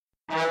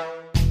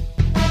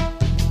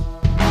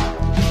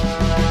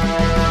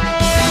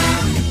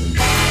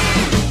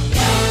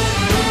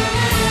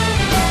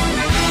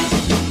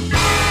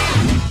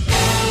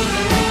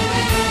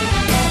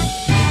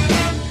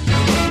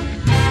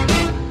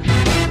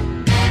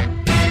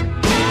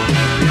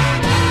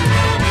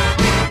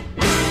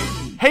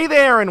Hey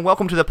there, and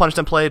welcome to the Punched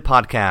and Played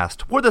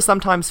podcast. We're the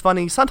sometimes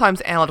funny,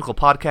 sometimes analytical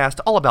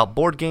podcast all about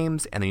board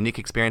games and the unique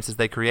experiences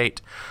they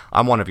create.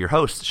 I'm one of your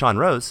hosts, Sean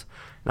Rose,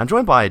 and I'm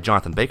joined by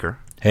Jonathan Baker.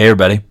 Hey,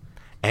 everybody.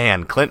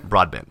 And Clint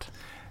Broadbent.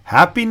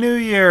 Happy New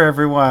Year,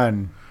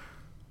 everyone.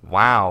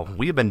 Wow,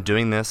 we've been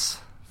doing this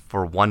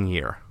for 1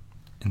 year.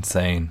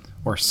 Insane.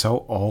 We're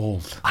so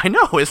old. I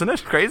know, isn't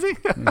it crazy?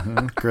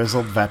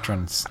 Grizzled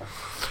veterans.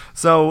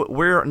 So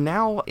we're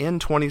now in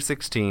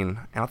 2016,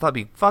 and I thought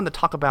it'd be fun to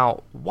talk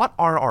about what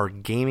are our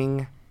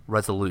gaming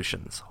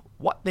resolutions.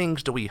 What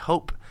things do we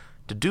hope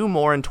to do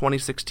more in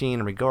 2016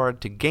 in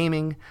regard to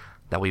gaming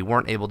that we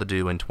weren't able to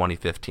do in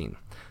 2015?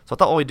 So I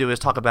thought what we'd do is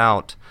talk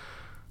about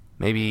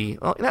maybe,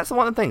 well, that's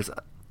one of the things.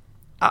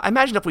 I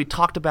imagine if we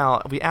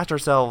asked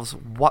ourselves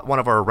what one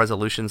of our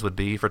resolutions would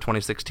be for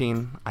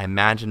 2016, I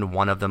imagine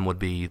one of them would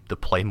be to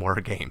play more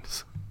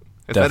games.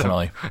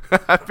 Definitely.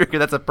 I figure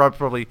that's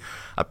probably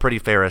a pretty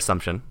fair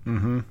assumption.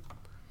 Mm-hmm.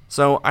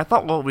 So I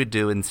thought what we'd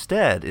do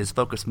instead is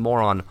focus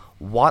more on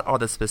what are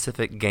the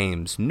specific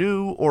games,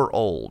 new or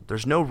old.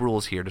 There's no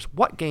rules here. Just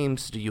what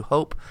games do you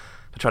hope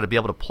to try to be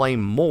able to play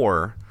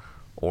more,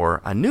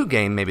 or a new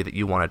game maybe that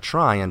you want to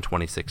try in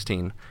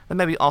 2016. And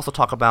maybe also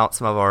talk about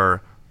some of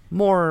our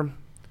more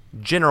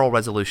general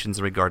resolutions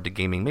in regard to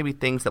gaming, maybe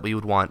things that we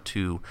would want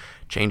to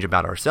change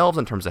about ourselves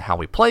in terms of how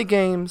we play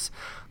games,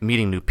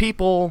 meeting new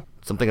people,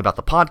 something about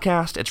the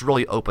podcast. It's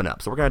really open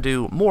up. So we're going to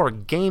do more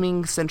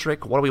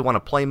gaming-centric, what do we want to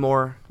play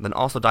more, and then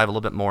also dive a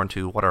little bit more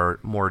into what our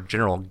more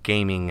general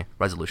gaming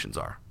resolutions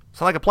are.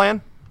 Sound like a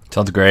plan?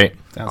 Sounds great.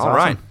 Sounds All awesome.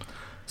 right.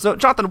 So,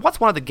 Jonathan, what's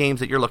one of the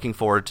games that you're looking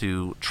forward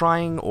to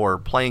trying or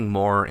playing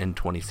more in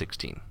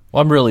 2016?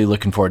 Well, I'm really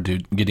looking forward to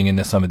getting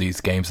into some of these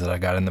games that I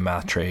got in the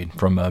math trade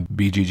from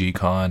BGG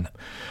Con.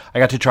 I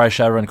got to try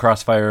Shadowrun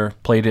Crossfire,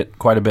 played it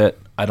quite a bit.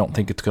 I don't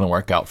think it's going to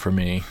work out for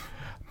me,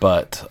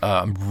 but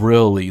I'm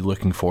really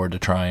looking forward to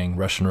trying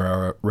Russian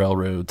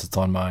Railroads. It's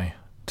on my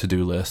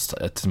to-do list.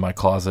 It's in my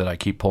closet. I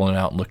keep pulling it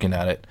out and looking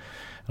at it,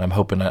 and I'm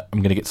hoping that I'm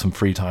going to get some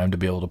free time to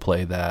be able to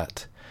play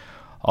that.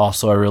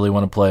 Also, I really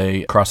want to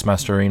play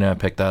Crossmaster Arena. I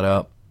picked that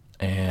up,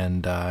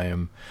 and I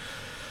am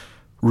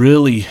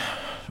really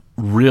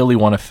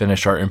want to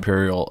finish our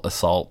Imperial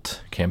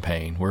Assault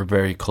campaign. We're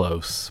very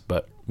close,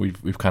 but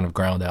we've kind of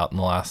ground out in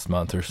the last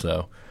month or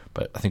so.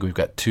 But I think we've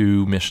got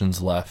 2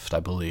 missions left,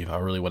 I believe. I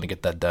really want to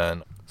get that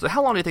done. So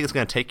how long do you think it's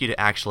going to take you to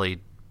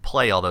actually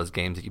play all those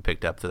games that you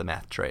picked up through the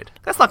math trade?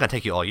 That's not going to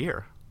take you all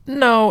year.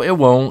 No, it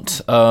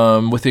won't,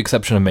 with the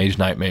exception of Mage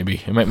Knight,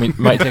 maybe. It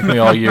might take me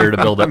all year to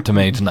build up to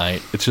Mage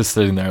Knight. It's just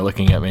sitting there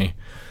looking at me.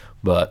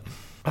 But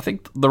I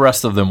think the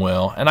rest of them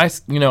will. And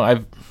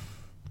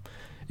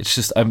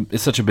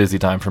it's such a busy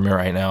time for me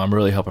right now. I'm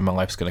really hoping my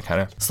life's going to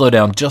kind of slow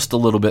down just a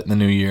little bit in the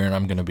new year, and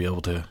I'm going to be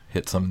able to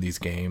hit some of these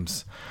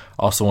games.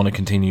 Also want to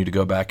continue to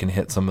go back and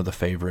hit some of the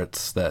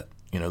favorites that,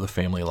 the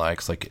family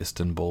likes, like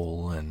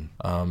Istanbul and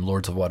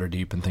Lords of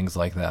Waterdeep and things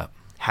like that.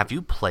 Have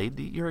you played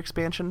your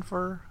expansion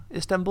for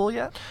Istanbul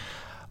yet?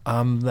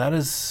 That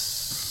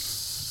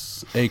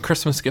is a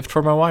Christmas gift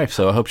for my wife,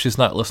 so I hope she's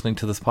not listening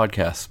to this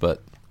podcast,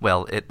 but...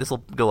 Well, this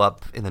will go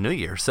up in the new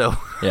year, so...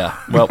 Yeah,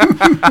 well,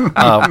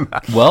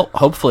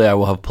 hopefully I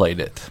will have played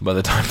it by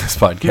the time this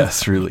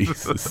podcast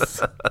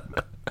releases.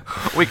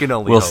 We can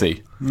only We'll hope.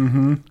 see.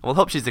 Mm-hmm. We'll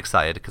hope she's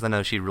excited, because I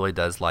know she really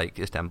does like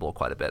Istanbul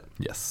quite a bit.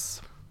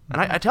 Yes. And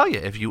I tell you,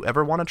 if you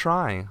ever want to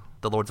try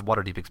the Lords of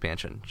Waterdeep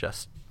expansion,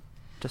 just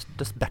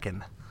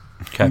beckon.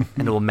 Okay.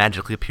 And it will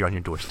magically appear on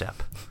your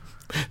doorstep.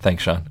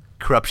 Thanks, Sean.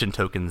 Corruption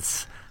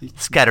tokens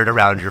scattered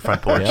around your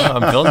front porch. Yeah,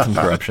 I'm feeling some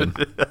corruption.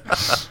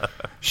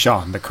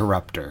 Sean the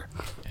Corruptor.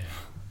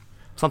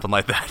 Something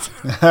like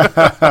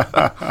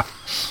that.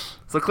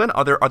 So, Clint,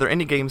 are there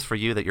any games for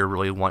you that you're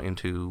really wanting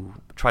to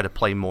try to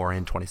play more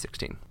in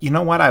 2016? You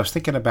know what? I was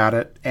thinking about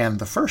it, and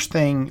the first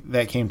thing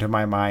that came to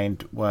my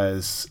mind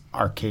was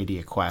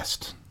Arcadia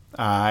Quest.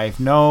 I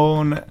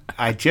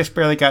just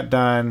barely got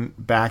done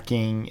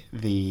backing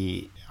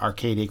the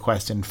Arcadia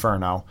Quest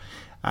Inferno.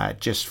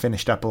 Just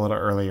finished up a little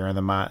earlier in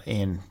the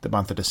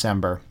month of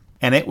December,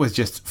 and it was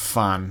just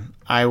fun.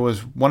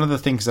 One of the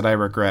things that I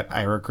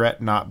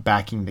regret not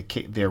backing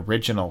the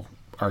original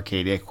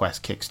Arcadia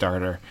Quest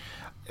Kickstarter.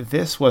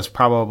 This was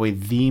probably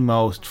the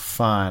most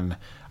fun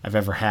I've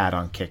ever had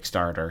on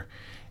Kickstarter,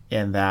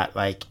 in that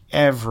like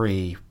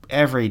every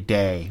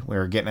day we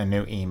were getting a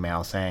new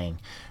email saying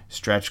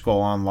stretch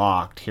goal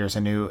unlocked, here's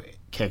a new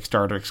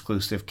Kickstarter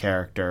exclusive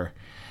character.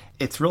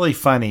 It's really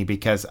funny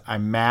because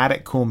I'm mad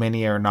at Cool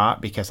Mini or not,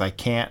 because I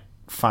can't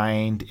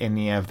find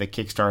any of the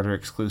Kickstarter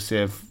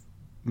exclusive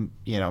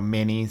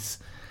minis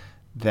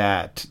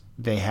that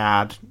they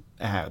had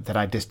that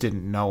I just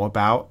didn't know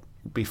about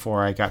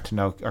before I got to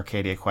know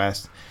Arcadia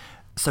Quest.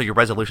 So your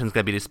resolution is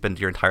going to be to spend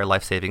your entire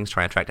life savings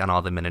trying to track down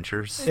all the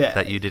miniatures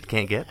that you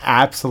can't get?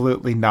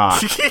 Absolutely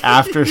not.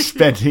 After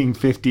spending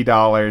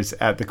 $50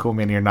 at the Cool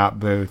Mini or Not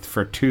booth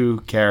for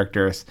 2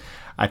 characters,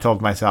 I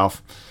told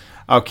myself,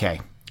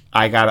 okay,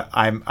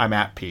 I'm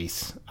at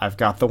peace. I've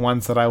got the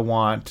ones that I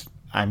want.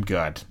 I'm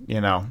good.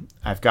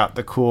 I've got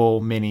the cool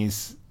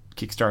minis,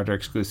 Kickstarter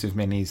exclusive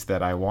minis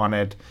that I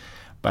wanted.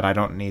 but I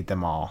don't need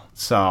them all.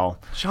 So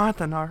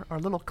Jonathan, our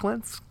little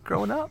Clint's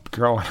growing up.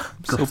 growing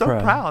So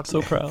proud.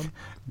 So proud.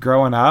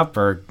 growing up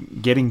or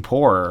getting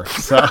poorer.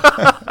 So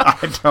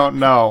I don't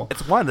know.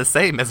 It's one and the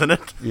same, isn't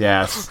it?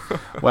 Yes.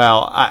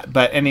 Well,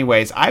 but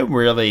anyways, I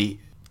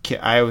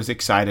was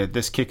excited.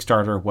 This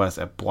Kickstarter was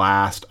a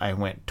blast. I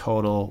went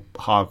total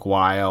hog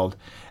wild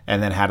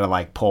and then had to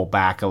like pull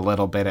back a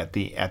little bit at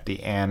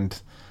the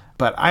end.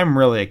 But I'm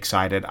really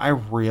excited. I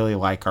really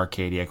like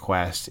Arcadia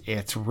Quest.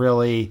 It's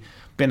really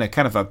been a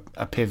kind of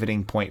a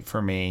pivoting point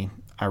for me.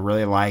 I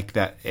really like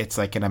that it's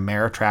like an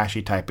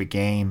Ameritrashy type of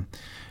game,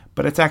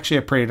 but it's actually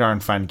a pretty darn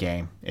fun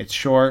game. It's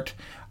short.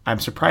 I'm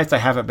surprised I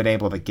haven't been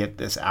able to get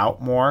this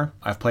out more.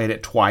 I've played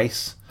it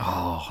twice.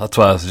 Oh, that's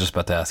what I was just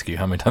about to ask you.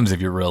 How many times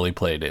have you really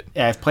played it?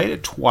 Yeah, I've played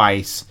it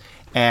twice,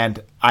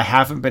 and I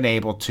haven't been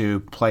able to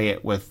play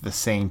it with the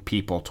same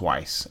people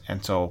twice.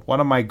 And so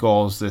one of my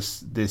goals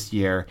this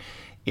year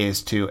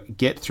is to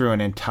get through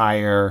an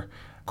entire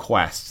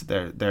quest.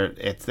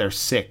 There's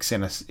 6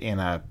 in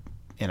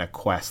a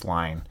quest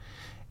line.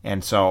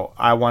 And so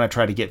I want to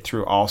try to get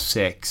through all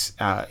 6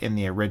 in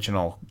the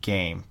original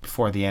game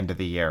before the end of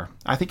the year.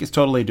 I think it's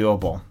totally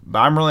doable, but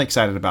I'm really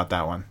excited about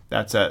that one.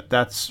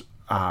 That's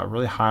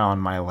really high on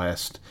my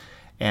list,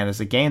 and it's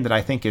a game that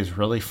I think is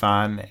really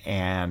fun.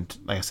 And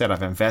like I said,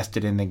 I've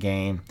invested in the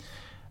game,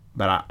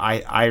 but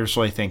I just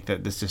really think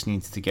that this just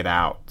needs to get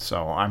out.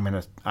 So I'm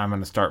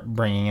gonna start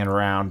bringing it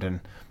around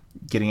and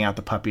getting out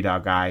the puppy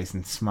dog eyes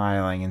and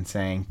smiling and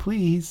saying,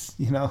 please,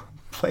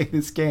 play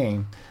this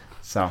game.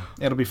 So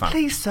it'll be fun.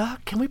 Please, sir,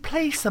 can we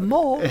play some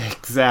more?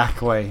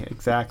 Exactly.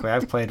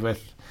 I've played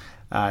with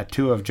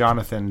 2 of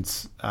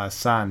Jonathan's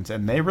sons,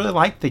 and they really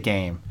like the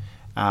game.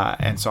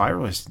 And so I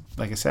really,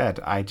 like I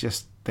said, I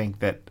just think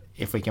that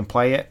if we can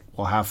play it,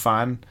 we'll have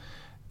fun.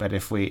 But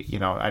if we,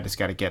 I just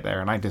got to get there,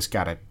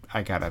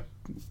 and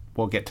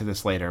we'll get to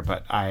this later.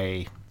 But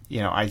I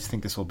just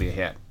think this will be a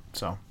hit.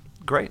 So.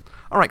 Great.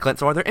 All right, Clint,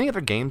 so are there any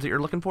other games that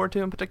you're looking forward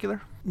to in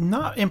particular?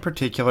 Not in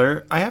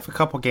particular. I have a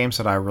couple games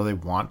that I really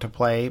want to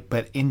play,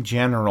 but in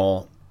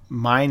general,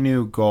 my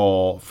new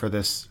goal for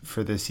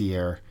this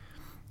year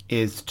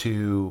is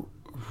to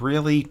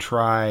really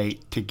try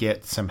to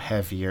get some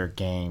heavier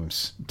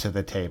games to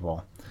the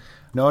table.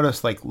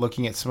 Notice, like,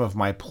 looking at some of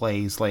my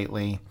plays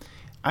lately,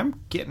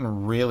 I'm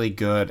getting really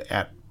good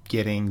at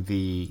getting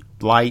the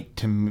light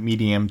to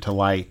medium to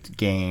light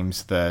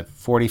games, the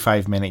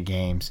 45-minute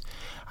games.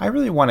 I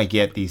really want to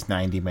get these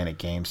 90-minute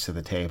games to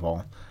the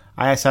table.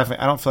 I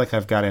don't feel like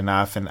I've got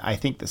enough, and I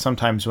think that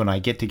sometimes when I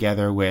get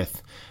together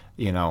with,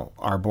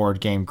 our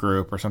board game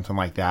group or something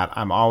like that,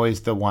 I'm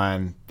always the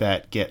one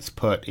that gets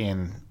put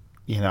in,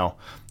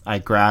 I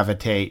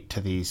gravitate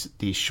to these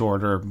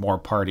shorter, more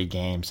party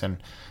games,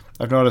 and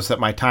I've noticed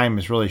that my time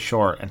is really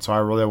short, and so I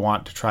really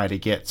want to try to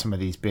get some of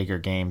these bigger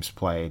games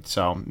played.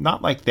 So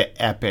not like the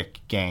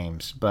epic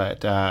games,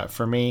 but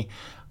for me,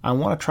 I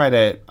want to try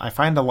to. I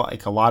find a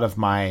lot of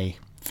my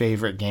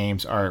favorite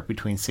games are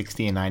between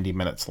 60 and 90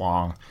 minutes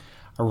long.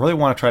 I really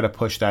want to try to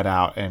push that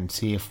out and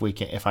see if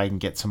I can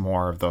get some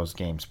more of those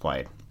games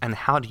played. And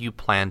how do you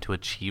plan to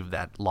achieve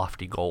that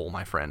lofty goal,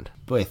 my friend?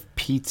 With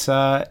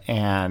pizza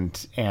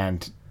and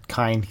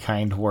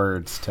kind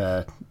words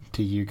to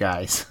you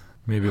guys.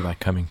 Maybe by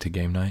coming to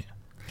game night.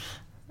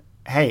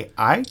 Hey,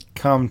 I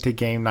come to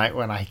game night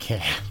when I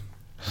can.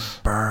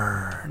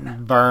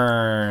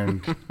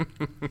 Burn.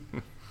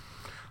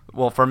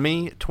 Well, for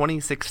me,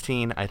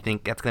 2016, I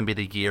think that's going to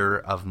be the year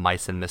of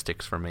Mice and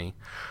Mystics for me.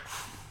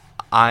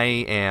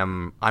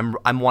 I'm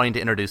wanting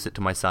to introduce it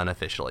to my son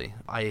officially.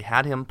 I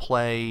had him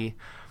play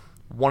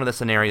one of the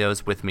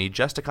scenarios with me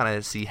just to kind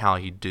of see how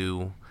he'd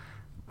do.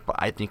 But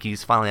I think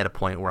he's finally at a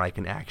point where I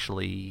can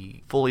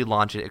actually fully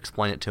launch it,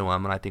 explain it to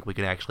him, and I think we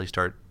can actually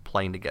start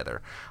playing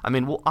together. I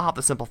mean, I'll have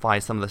to simplify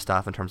some of the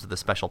stuff in terms of the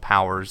special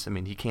powers. I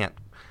mean, he can't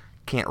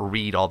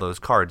read all those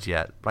cards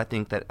yet, but I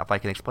think that if I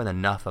can explain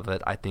enough of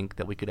it, I think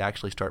that we could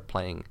actually start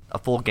playing a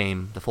full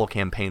game, the full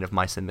campaign of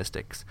Mice and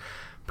Mystics.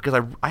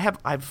 Because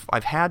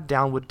I've had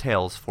Downwood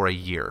Tales for a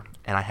year,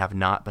 and I have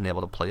not been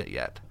able to play it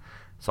yet.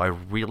 So I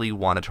really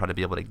want to try to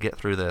be able to get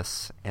through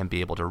this and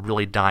be able to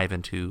really dive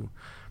into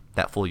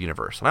that full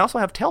universe. And I also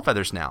have Tail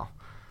Feathers now.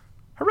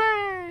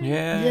 Hooray!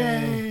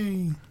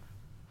 Yay!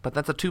 But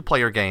that's a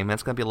 2-player game, and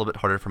it's going to be a little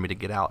bit harder for me to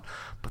get out.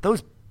 But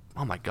those,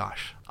 oh my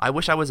gosh. I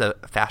wish I was a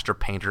faster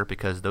painter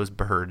because those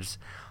birds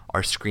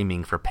are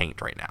screaming for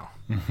paint right now.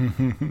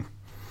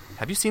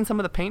 Have you seen some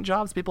of the paint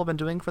jobs people have been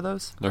doing for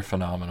those? They're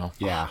phenomenal.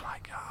 Yeah. Oh my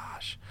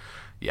gosh.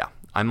 Yeah.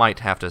 I might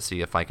have to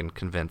see if I can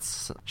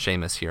convince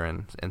Seamus here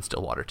in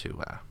Stillwater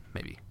to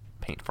maybe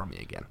paint for me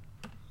again.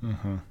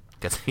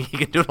 Because he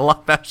can do it a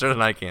lot faster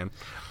than I can.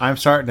 I'm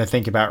starting to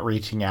think about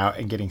reaching out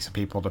and getting some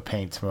people to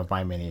paint some of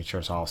my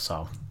miniatures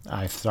also.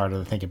 I've started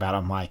to think about it.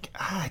 I'm like,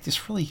 I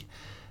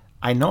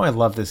know I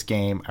love this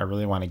game. I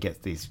really want to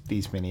get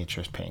these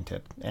miniatures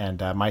painted.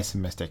 And Mice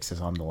and Mystics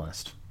is on the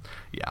list.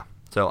 Yeah.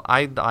 So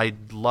I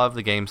love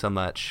the game so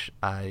much.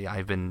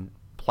 I've been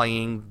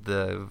playing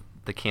the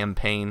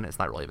campaign. It's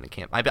not really even a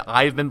campaign.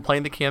 I've been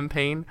playing the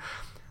campaign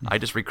I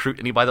just recruit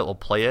anybody that will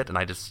play it, and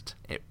I just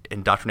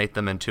indoctrinate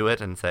them into it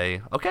and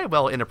say, okay,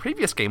 well, in a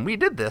previous game we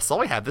did this, so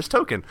I have this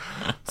token.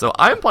 So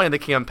I'm playing the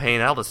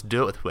campaign, and I'll just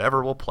do it with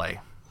whoever will play.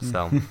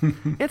 So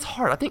it's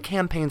hard. I think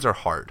campaigns are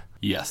hard.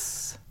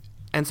 Yes.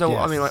 And so,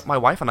 Yes. I mean, my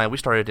wife and I, we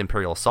started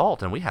Imperial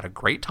Assault, and we had a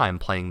great time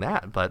playing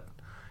that, but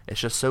it's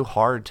just so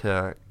hard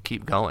to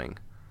keep going.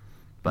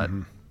 But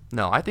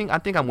no, I think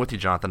I'm with you,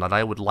 Jonathan, that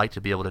I would like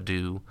to be able to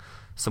do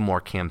some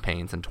more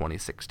campaigns in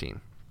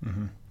 2016.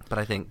 But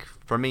I think,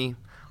 for me,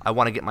 I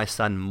want to get my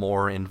son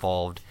more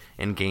involved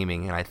in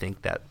gaming, and I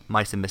think that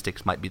Mice and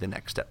Mystics might be the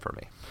next step for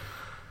me.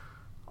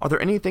 Are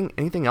there anything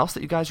else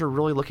that you guys are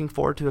really looking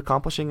forward to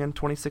accomplishing in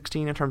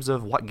 2016 in terms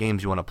of what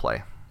games you want to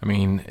play? I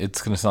mean,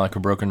 it's going to sound like a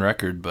broken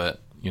record,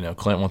 but,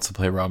 Clint wants to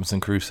play Robinson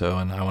Crusoe,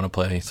 and I want to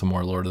play some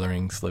more Lord of the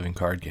Rings living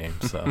card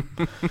games. So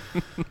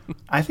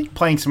I think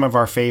playing some of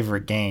our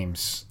favorite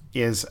games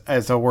is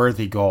a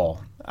worthy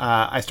goal.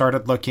 I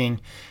started looking,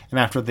 and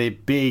after the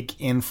big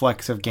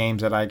influx of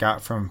games that I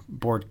got from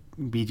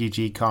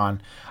BGG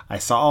Con, I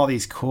saw all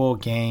these cool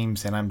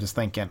games, and I'm just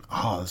thinking,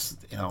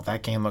 that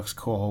game looks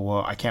cool.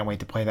 Well, I can't wait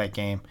to play that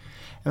game.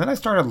 And then I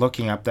started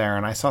looking up there,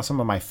 and I saw some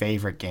of my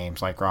favorite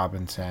games, like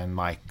Robinson,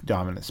 like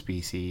Dominant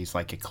Species,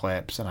 like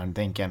Eclipse, and I'm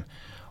thinking,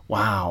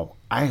 wow,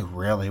 I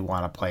really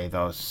want to play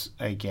those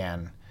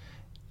again.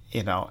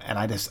 And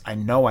I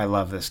know I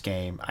love this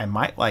game. I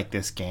might like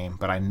this game,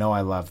 but I know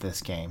I love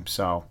this game.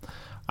 So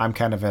I'm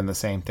kind of in the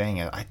same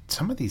thing.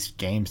 Some of these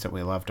games that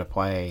we love to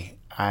play,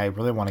 I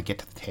really want to get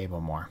to the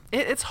table more.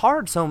 It's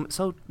hard. So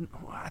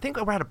I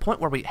think we're at a point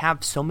where we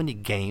have so many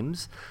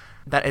games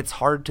that it's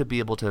hard to be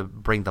able to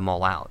bring them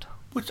all out.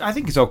 Which I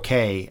think is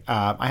okay.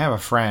 I have a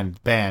friend,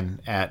 Ben,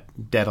 at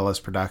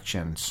Daedalus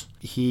Productions.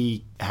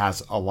 He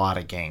has a lot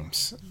of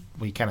games.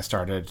 We kind of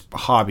started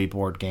hobby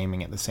board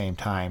gaming at the same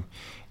time.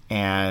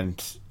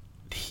 And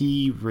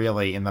he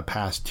really, in the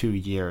past 2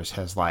 years,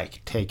 has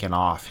taken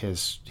off.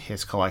 His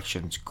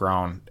collection's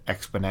grown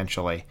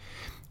exponentially.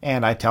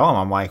 And I tell him,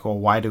 I'm like, well,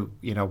 why do,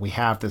 we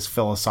have this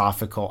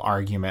philosophical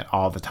argument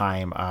all the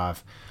time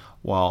of,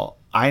 well,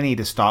 I need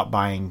to stop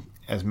buying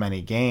as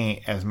many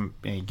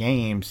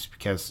games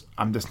because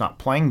I'm just not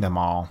playing them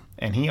all.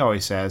 And he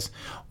always says,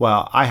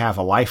 well, I have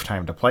a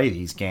lifetime to play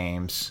these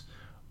games.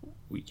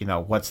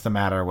 What's the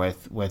matter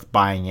with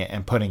buying it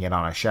and putting it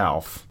on a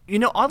shelf?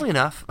 Oddly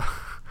enough,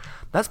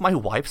 that's my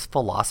wife's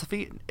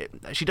philosophy.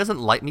 She doesn't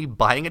like me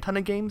buying a ton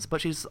of games,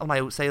 but when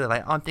I say that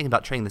I'm thinking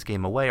about trading this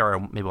game away or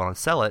maybe want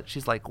to sell it,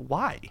 she's like,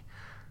 why?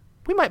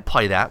 We might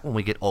play that when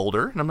we get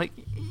older. And I'm like,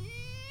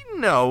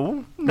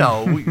 no,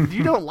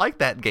 you don't like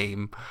that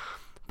game.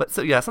 But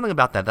so, yeah, something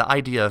about that, the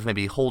idea of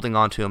maybe holding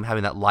on to them,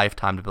 having that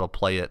lifetime to be able to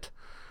play it.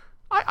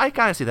 I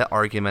kind of see that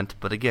argument,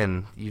 but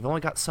again, you've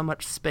only got so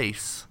much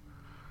space.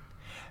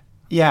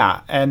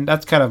 Yeah, and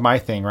that's kind of my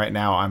thing right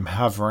now. I'm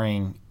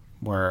hovering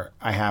where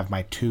I have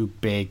my 2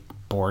 big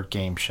board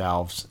game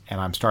shelves,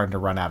 and I'm starting to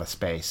run out of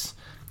space.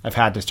 I've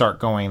had to start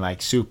going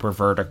super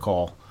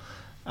vertical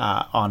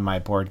on my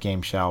board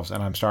game shelves,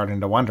 and I'm starting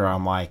to wonder,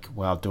 I'm like,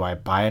 well, do I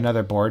buy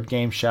another board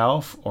game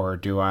shelf, or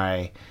do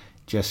I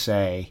just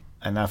say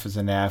enough is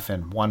enough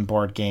and one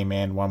board game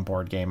in, one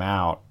board game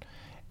out?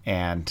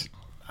 And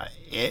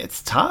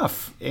it's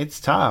tough. It's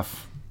time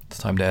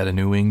to add a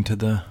new wing to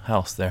the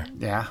house there.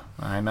 Yeah,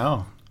 I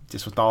know.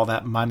 Just with all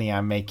that money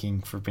I'm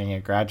making for being a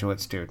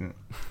graduate student,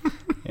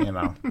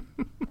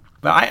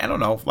 But I don't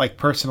know.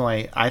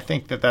 Personally, I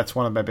think that that's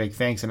one of my big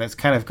things, and it's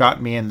kind of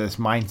got me in this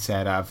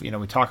mindset of,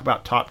 we talk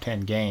about top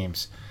 10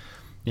 games.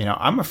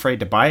 I'm afraid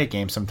to buy a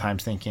game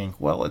sometimes thinking,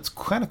 well, it's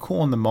kind of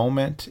cool in the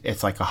moment.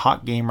 It's like a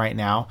hot game right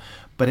now,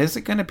 but is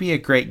it going to be a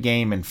great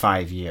game in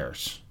 5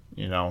 years?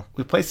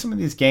 We play some of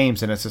these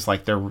games, and it's just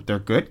like they're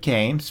good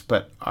games,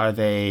 but are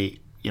they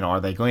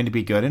going to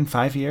be good in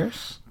 5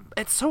 years?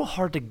 It's so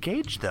hard to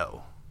gauge,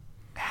 though.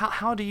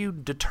 How do you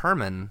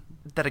determine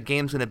that a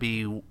game's going to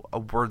be a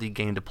worthy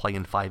game to play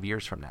in 5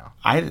 years from now?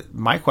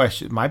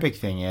 My big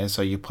thing is,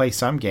 so you play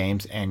some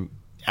games, and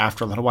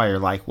after a little while, you're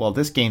like, well,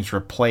 this game's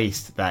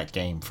replaced that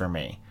game for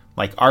me.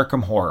 Like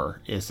Arkham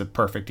Horror is the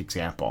perfect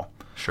example.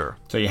 Sure.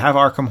 So you have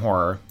Arkham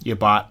Horror, you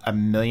bought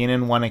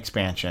 1,000,001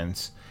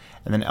 expansions,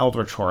 and then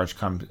Eldritch Horror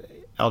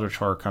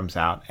comes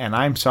out, and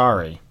I'm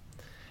sorry,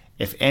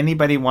 if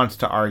anybody wants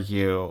to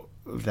argue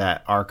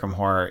that Arkham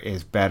Horror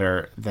is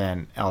better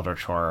than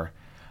Eldritch Horror,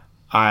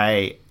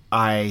 I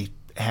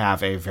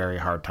have a very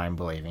hard time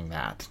believing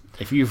that.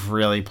 If you've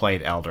really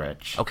played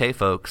Eldritch, okay,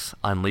 folks,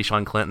 unleash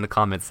on Clint in the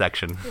comments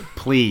section.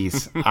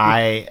 Please,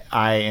 I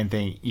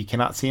you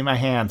cannot see my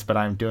hands, but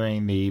I'm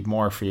doing the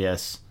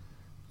Morpheus.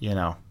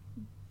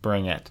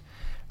 Bring it.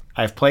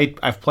 I've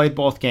played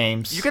both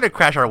games. You're gonna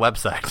crash our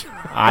website.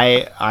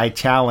 I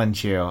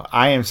challenge you.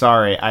 I am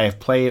sorry. I have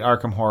played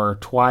Arkham Horror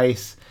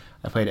twice.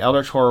 I played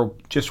Eldritch Horror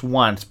just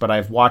once, but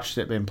I've watched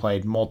it been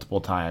played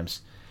multiple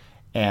times,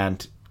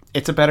 and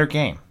it's a better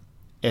game.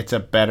 It's a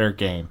better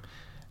game.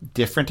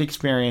 Different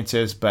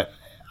experiences, but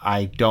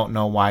I don't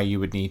know why you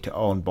would need to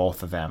own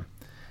both of them.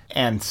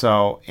 And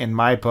so, in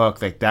my book,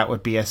 that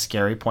would be a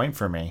scary point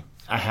for me.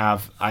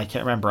 I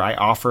can't remember. I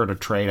offered a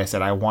trade. I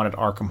said I wanted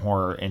Arkham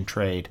Horror in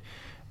trade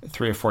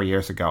 3 or 4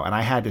 years ago, and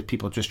I had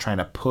people just trying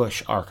to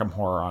push Arkham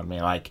Horror on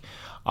me. Like,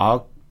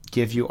 I'll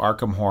give you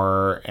Arkham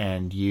Horror,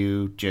 and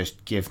you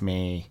just give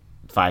me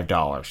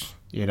 $5.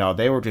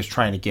 They were just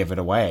trying to give it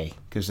away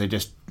because they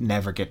just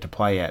never get to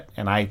play it.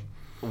 And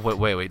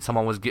Wait.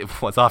 Someone was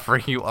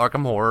offering you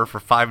Arkham Horror for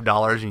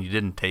 $5 and you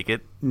didn't take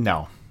it?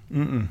 No.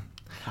 Mm-mm.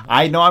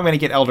 I know I'm going to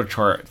get Eldritch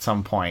Horror at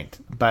some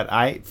point,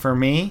 but for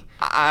me...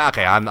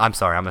 Okay, I'm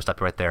sorry. I'm going to stop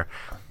you right there.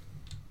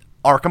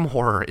 Arkham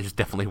Horror is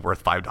definitely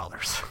worth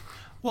 $5.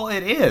 Well,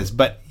 it is,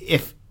 but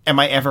am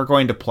I ever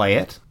going to play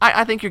it?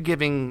 I think you're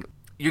giving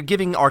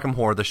Arkham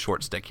Horror the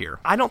short stick here.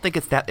 I don't think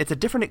it's a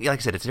different, like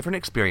I said, it's a different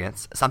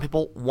experience. Some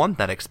people want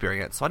that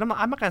experience, so I'm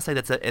not going to say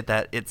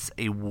that it's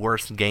a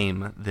worse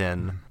game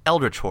than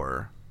Eldritch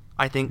Horror.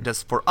 I think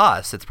just for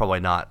us, it's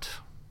probably not.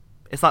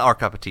 It's not our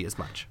cup of tea as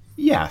much.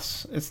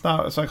 Yes, it's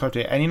not. It's like,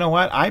 and you know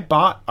what? I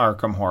bought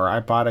Arkham Horror. I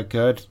bought a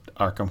good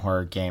Arkham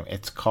Horror game.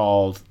 It's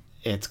called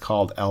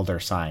Elder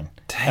Sign.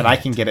 And I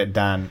can get it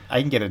done.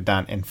 I can get it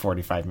done in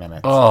 45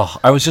 minutes. Oh,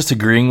 I was just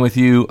agreeing with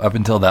you up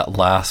until that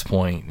last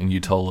point, and you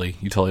totally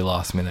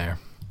lost me there.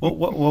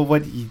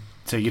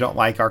 So you don't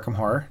like Arkham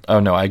Horror? Oh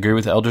no, I agree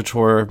with Eldritch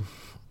Horror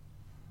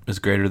is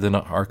greater than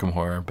Arkham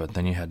Horror, but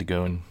then you had to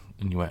go and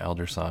you went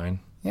Elder Sign.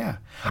 Yeah.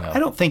 No. I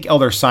don't think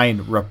Elder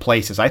Sign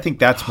replaces. I think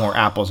that's more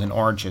apples and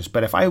oranges.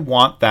 But if I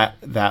want that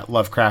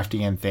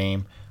Lovecraftian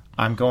theme,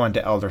 I'm going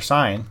to Elder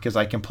Sign because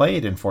I can play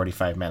it in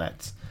 45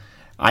 minutes.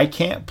 I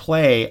can't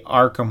play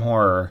Arkham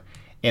Horror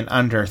in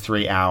under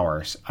 3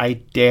 hours. I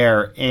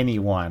dare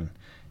anyone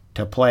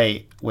to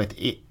play with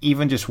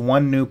even just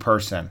one new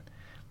person.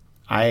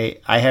 I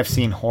have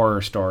seen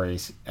horror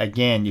stories.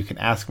 Again, you can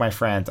ask my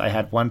friends. I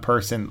had one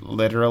person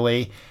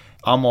literally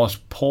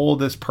almost pull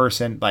this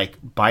person like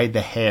by the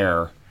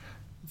hair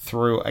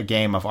through a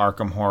game of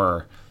Arkham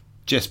Horror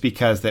just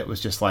because that was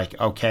just like,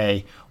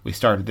 okay, we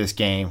started this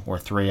game, we're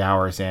 3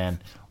 hours in,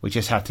 we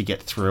just have to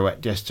get through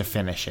it just to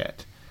finish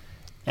it.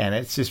 And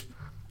it's just,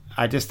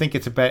 I just think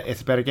it's a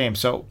better game.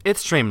 So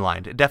it's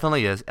streamlined. It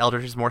definitely is.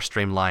 Eldritch is more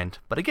streamlined.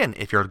 But again,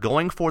 if you're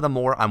going for the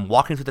more, I'm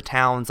walking through the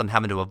towns, I'm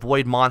having to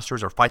avoid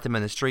monsters or fight them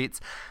in the streets,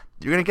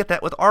 you're going to get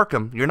that with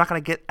Arkham. You're not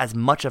going to get as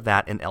much of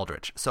that in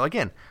Eldritch. So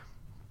again,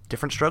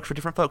 different strokes for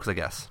different folks, I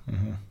guess.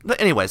 Mm-hmm. But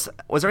anyways,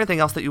 was there anything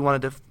else that you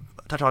wanted to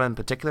touch on in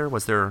particular?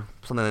 Was there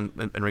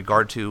something in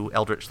regard to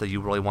Eldritch that you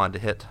really wanted to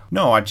hit?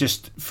 No,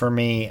 for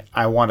me,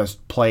 I want to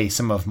play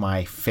some of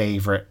my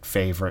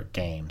favorite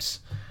games.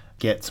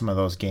 Get some of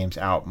those games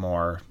out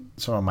more.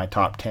 Some of my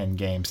top 10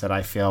 games that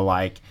I feel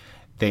like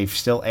they've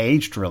still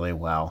aged really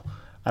well.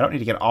 I don't need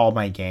to get all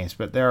my games,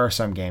 but there are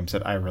some games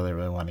that I really,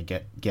 really want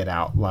to get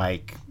out,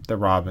 like the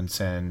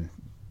Robinson,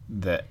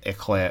 the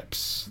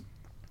Eclipse,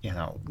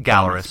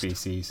 Gallerist.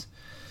 Species.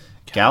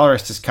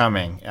 Gallerist is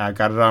coming. I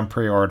got it on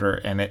pre-order,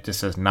 and it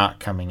just is not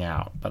coming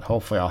out. But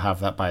hopefully, I'll have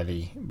that by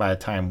the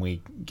time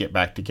we get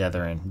back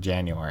together in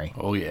January.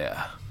 Oh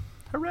yeah!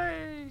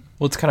 Hooray!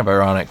 Well, it's kind of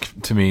ironic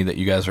to me that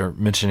you guys are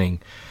mentioning,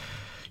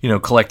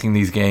 collecting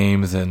these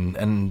games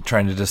and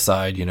trying to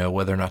decide,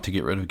 whether or not to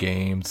get rid of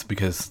games,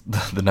 because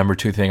the number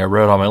 2 thing I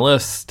wrote on my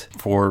list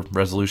for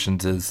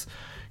resolutions is,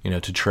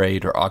 to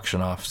trade or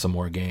auction off some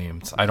more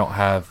games. I don't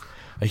have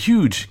a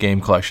huge game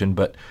collection,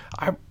 but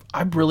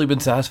I've really been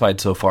satisfied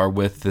so far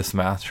with this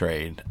math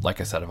trade. Like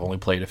I said, I've only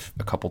played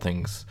a couple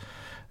things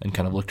and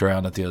kind of looked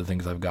around at the other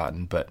things I've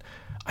gotten, but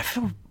I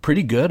feel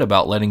pretty good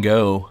about letting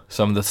go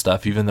some of the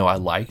stuff, even though I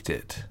liked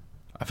it.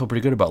 I feel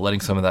pretty good about letting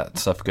some of that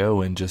stuff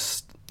go and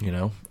just,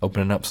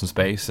 opening up some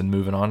space and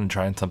moving on and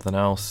trying something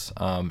else.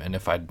 And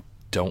if I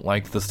don't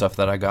like the stuff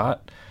that I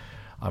got,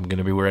 I'm going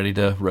to be ready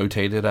to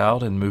rotate it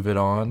out and move it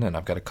on. And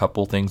I've got a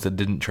couple things that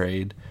didn't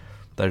trade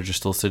that are just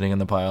still sitting in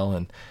the pile.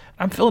 And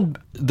I'm feeling,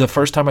 the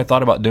first time I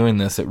thought about doing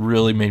this, it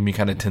really made me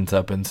kind of tense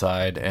up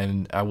inside.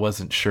 And I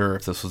wasn't sure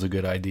if this was a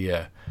good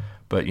idea.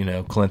 But,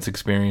 Clint's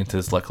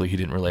experiences, luckily he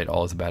didn't relate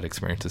all his bad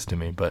experiences to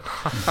me, but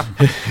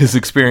his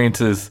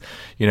experiences,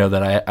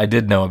 that I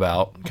did know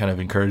about kind of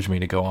encouraged me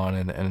to go on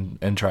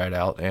and try it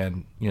out.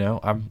 And,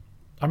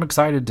 I'm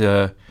excited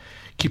to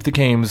keep the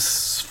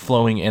games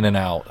flowing in and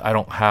out. I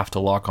don't have to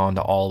lock on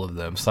to all of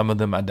them. Some of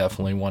them I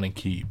definitely want to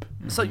keep.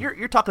 So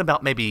you're talking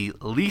about maybe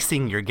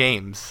leasing your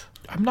games.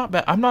 I'm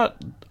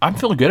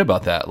feeling good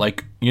about that.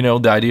 Like,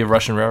 the idea of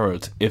Russian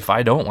Railroads. If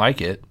I don't like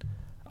it,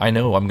 I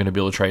know I'm going to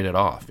be able to trade it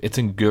off. It's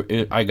in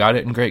good. I got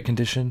it in great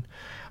condition.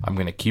 I'm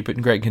going to keep it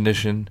in great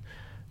condition,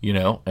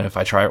 and if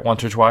I try it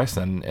once or twice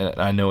and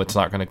I know it's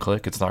not going to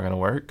click, it's not going to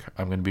work,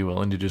 I'm going to be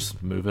willing to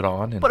just move it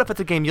on. But if it's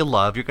a game you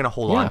love, you're going to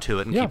hold on to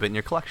it and keep it in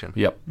your collection.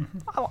 Yep.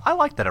 I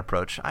like that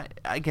approach.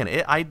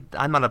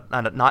 I'm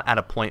not at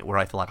a point where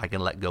I feel like I can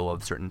let go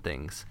of certain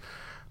things.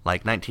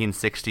 Like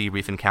 1960,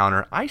 Reef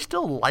Encounter, I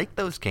still like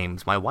those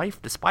games. My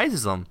wife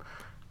despises them.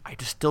 I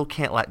just still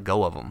can't let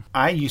go of them.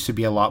 I used to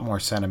be a lot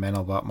more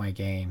sentimental about my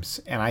games,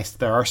 and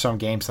there are some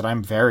games that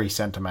I'm very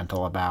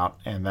sentimental about,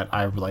 and that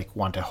I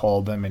want to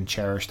hold them and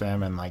cherish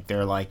them, and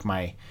they're like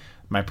my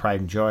pride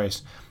and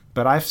joys.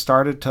 But I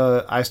started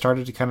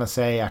to kind of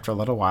say after a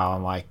little while,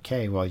 I'm like,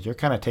 okay, well, you're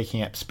kind of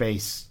taking up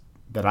space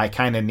that I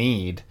kind of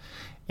need.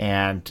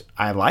 And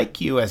I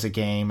like you as a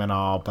game and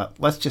all, but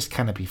let's just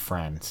kind of be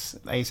friends.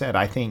 Like I said,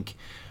 I think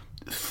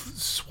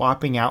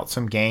swapping out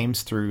some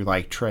games through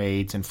like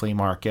trades and flea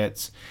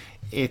markets,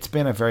 it's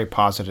been a very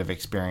positive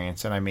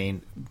experience. And I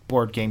mean,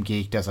 Board Game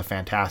Geek does a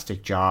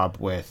fantastic job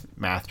with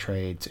math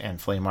trades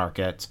and flea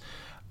markets.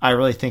 I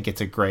really think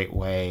it's a great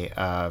way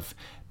of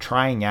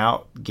trying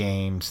out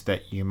games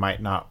that you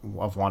might not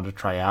have wanted to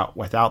try out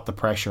without the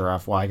pressure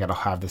of, well, I got to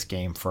have this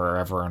game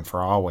forever and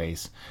for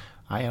always.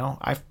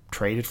 I've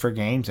traded for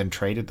games and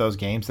traded those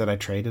games that I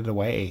traded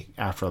away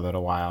after a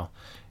little while.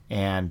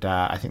 And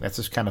I think that's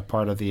just kind of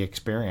part of the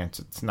experience.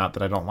 It's not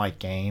that I don't like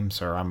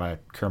games or I'm a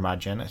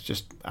curmudgeon. It's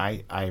just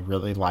I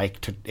really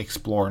like to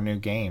explore new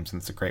games,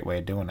 and it's a great way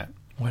of doing it.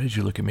 Why did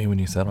you look at me when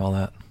you said all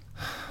that?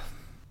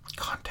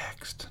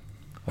 Context.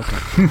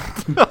 Okay.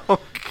 Oh,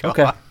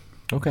 God.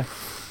 Okay.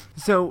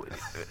 So,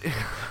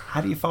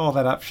 how do you follow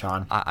that up,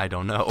 Sean? I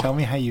don't know. Tell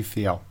me how you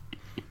feel.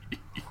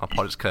 I'll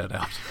probably just cut it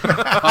out.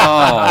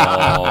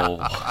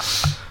 Oh,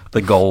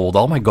 the gold,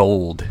 all my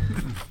gold,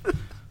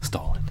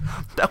 stolen.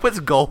 That was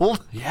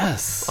gold?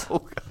 Yes.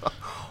 Oh,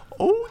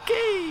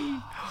 okay.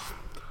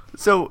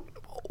 So,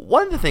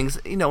 one of the things,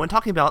 in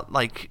talking about,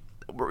 like,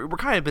 we're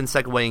kind of been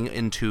segueing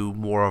into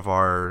more of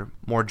our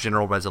more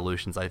general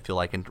resolutions, I feel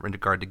like, in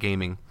regard to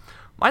gaming.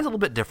 Mine's a little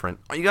bit different.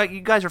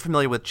 You guys are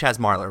familiar with Chaz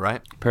Marler,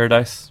 right?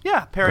 Paradise?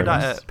 Yeah,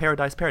 Paradise.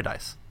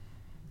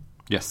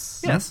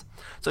 Yes. Yes.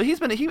 So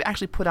he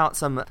actually put out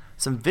some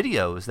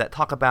videos that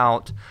talk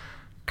about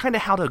kind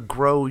of how to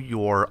grow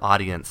your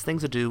audience,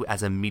 things to do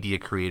as a media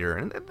creator,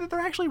 and they're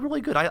actually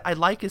really good. I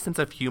like his sense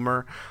of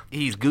humor.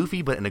 He's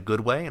goofy, but in a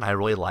good way, and I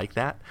really like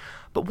that.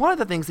 But one of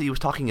the things that he was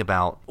talking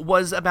about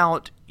was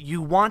about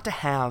you want to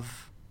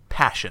have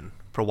passion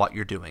for what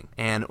you're doing.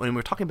 And when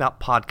we're talking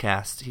about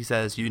podcasts, he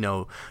says,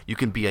 you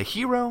can be a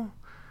hero,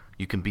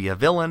 you can be a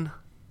villain,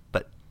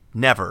 but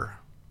never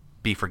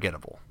be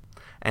forgettable.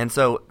 And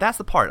so that's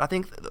the part. I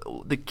think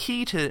the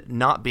key to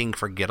not being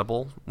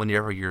forgettable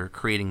whenever you're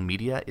creating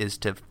media is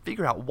to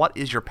figure out what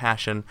is your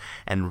passion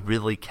and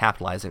really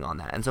capitalizing on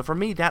that. And so for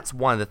me, that's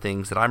one of the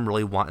things that I'm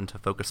really wanting to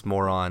focus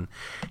more on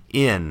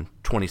in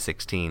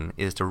 2016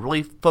 is to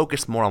really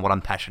focus more on what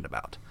I'm passionate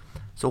about.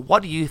 So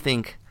what do you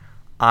think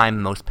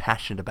I'm most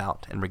passionate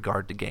about in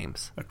regard to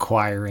games?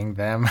 Acquiring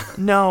them.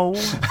 No.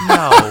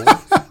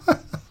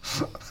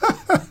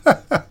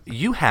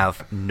 You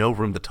have no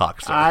room to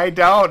talk, sir. I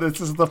don't. This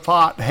is the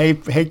pot. Hey,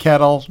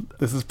 Kettle.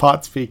 This is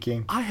Pot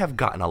speaking. I have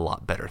gotten a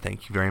lot better,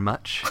 thank you very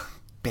much.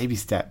 Baby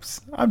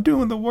steps. I'm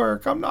doing the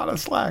work. I'm not a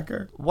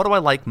slacker. What do I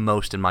like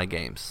most in my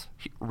games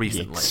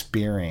recently?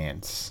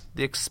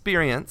 The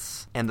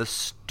experience and the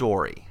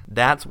story.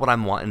 That's what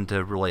I'm wanting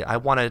to really... I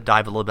want to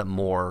dive a little bit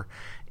more,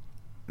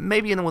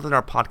 maybe within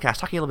our podcast,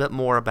 talking a little bit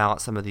more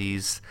about some of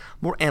these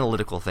more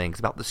analytical things,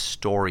 about the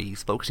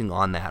stories, focusing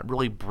on that,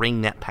 really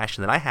bring that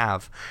passion that I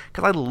have,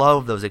 because I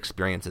love those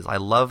experiences. I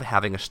love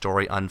having a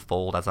story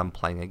unfold as I'm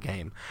playing a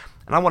game.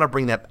 And I want to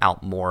bring that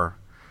out more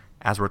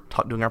as we're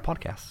doing our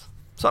podcasts.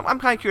 So I'm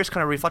kind of curious,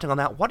 kind of reflecting on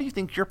that. What do you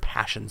think your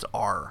passions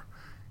are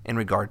in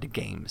regard to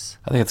games?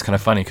 I think it's kind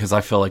of funny because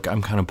I feel like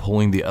I'm kind of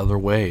pulling the other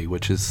way,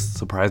 which is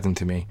surprising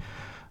to me.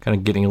 Kind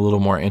of getting a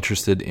little more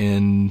interested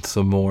in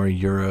some more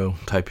Euro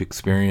type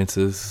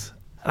experiences.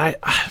 And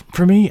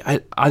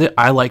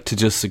I like to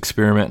just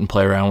experiment and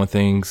play around with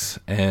things,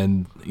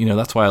 and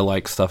that's why I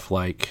like stuff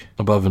like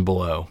Above and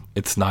Below.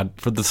 It's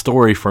not for the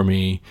story for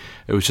me.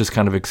 It was just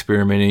kind of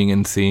experimenting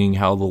and seeing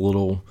how the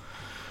little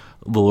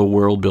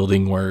world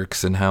building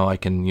works and how I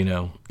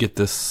can get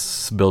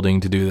this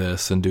building to do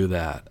this and do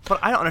that. But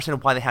I don't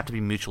understand why they have to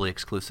be mutually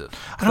exclusive.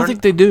 I don't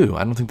think they do.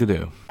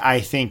 I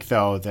think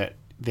though that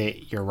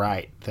you're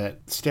right,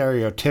 that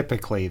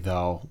stereotypically,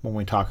 though, when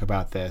we talk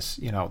about this,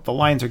 the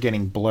lines are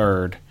getting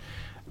blurred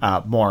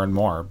more and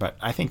more. But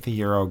I think the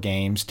Euro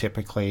games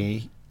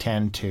typically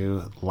tend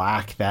to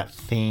lack that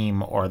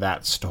theme or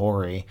that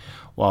story,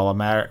 while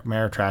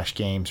Ameritrash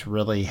games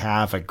really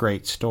have a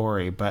great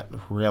story, but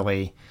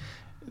really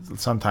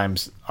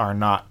sometimes are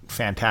not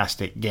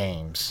fantastic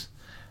games.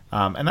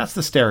 And that's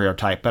the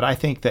stereotype. But I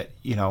think that,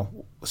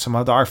 some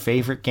of our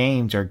favorite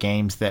games are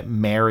games that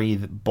marry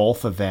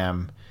both of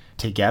them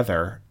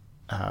together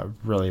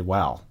really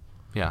well.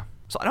 Yeah.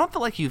 So I don't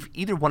feel like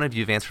either one of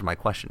you have answered my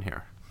question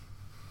here.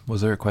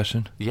 Was there a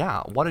question?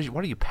 Yeah. What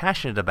are you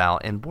passionate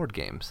about in board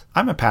games?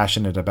 I'm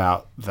passionate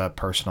about the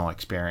personal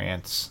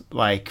experience.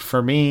 Like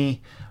for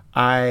me,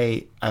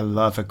 I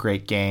love a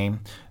great game,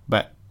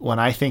 but when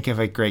I think of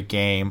a great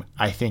game,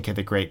 I think of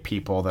the great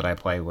people that I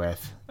play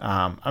with.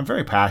 I'm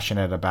very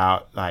passionate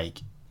about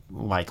like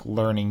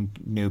learning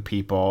new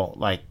people,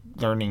 like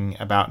learning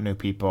about new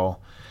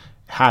people,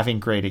 having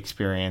great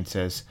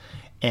experiences,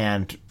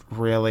 and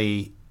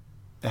really,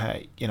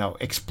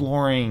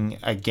 exploring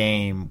a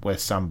game with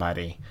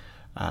somebody.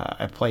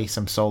 I play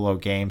some solo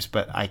games,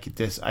 but I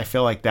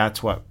feel like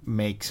that's what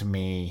makes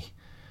me,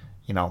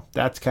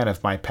 that's kind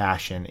of my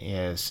passion,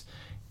 is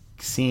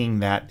seeing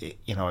that,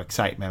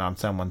 excitement on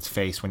someone's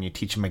face when you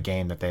teach them a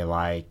game that they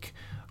like,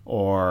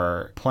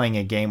 or playing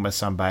a game with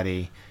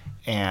somebody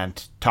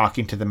and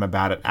talking to them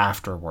about it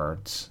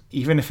afterwards,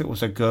 even if it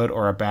was a good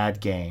or a bad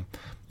game,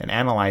 and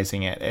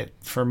analyzing it,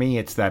 for me,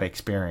 it's that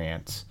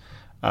experience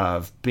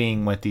of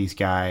being with these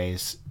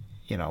guys,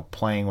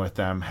 playing with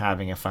them,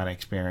 having a fun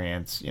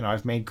experience.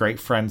 I've made great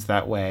friends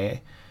that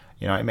way.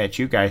 I met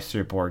you guys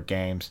through board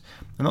games,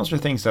 and those are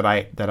things that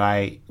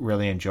I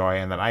really enjoy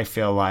and that I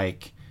feel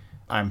like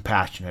I'm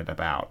passionate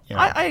about.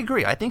 I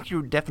agree. I think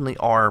you definitely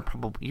are.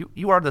 Probably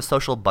you are the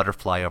social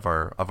butterfly of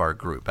our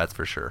group. That's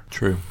for sure.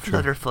 True.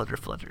 Flutter, flutter,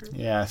 flutter.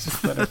 Yes,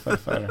 flutter, flutter,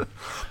 flutter.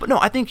 But no,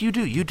 I think you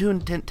do. You do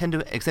tend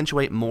to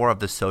accentuate more of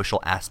the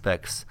social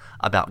aspects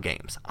about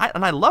games,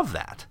 and I love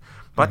that.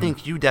 But I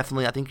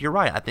think you're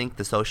right. I think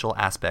the social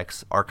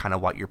aspects are kind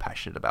of what you're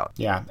passionate about.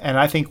 Yeah, and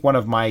I think one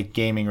of my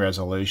gaming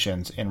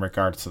resolutions in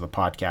regards to the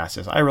podcast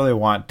is I really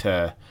want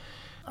to.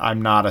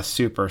 I'm not a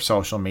super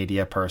social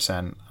media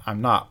person.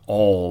 I'm not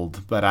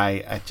old, but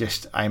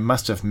I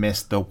must have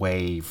missed the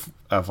wave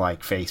of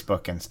like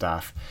Facebook and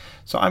stuff.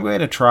 So I'm going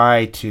to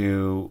try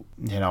to,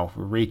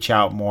 reach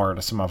out more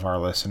to some of our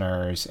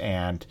listeners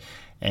and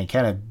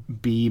kind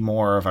of be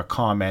more of a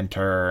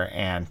commenter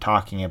and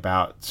talking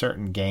about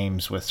certain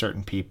games with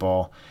certain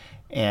people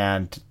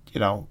and,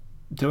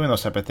 doing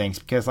those type of things.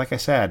 Because like I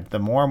said, the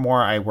more and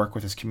more I work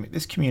with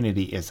this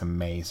community is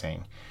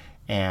amazing.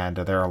 And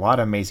there are a lot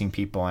of amazing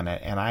people in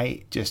it, and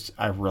I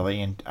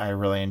really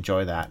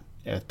enjoy that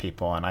with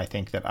people, and I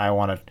think that I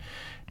want to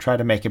try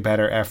to make a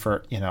better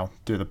effort,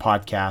 through the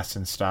podcasts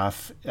and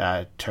stuff,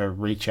 to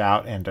reach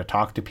out and to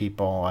talk to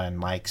people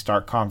and like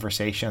start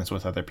conversations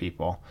with other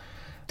people,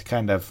 to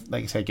kind of,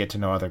 like I said, get to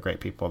know other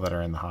great people that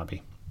are in the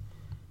hobby.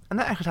 And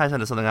that actually ties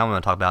into something I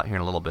want to talk about here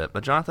in a little bit.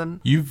 But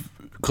Jonathan,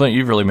 Clint,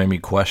 you've really made me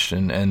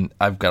question, and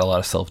I've got a lot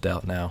of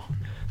self-doubt now.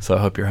 So I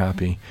hope you're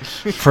happy.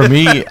 For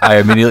me, I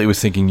immediately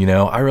was thinking,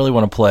 I really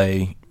want to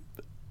play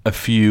a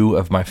few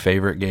of my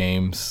favorite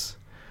games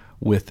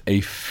with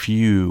a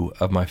few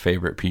of my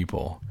favorite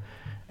people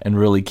and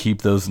really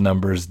keep those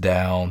numbers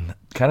down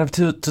kind of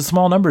to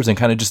small numbers and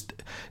kind of just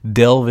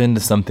delve into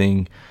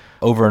something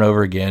over and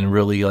over again,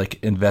 really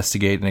like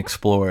investigate and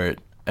explore it.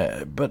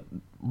 But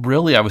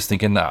really, I was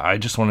thinking that I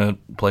just want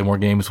to play more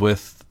games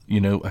with,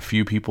 a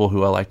few people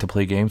who I like to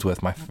play games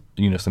with,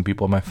 some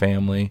people in my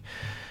family,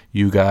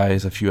 you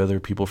guys, a few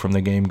other people from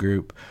the game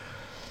group.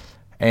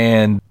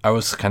 And I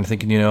was kind of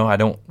thinking, I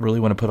don't really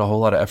want to put a whole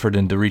lot of effort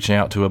into reaching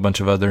out to a bunch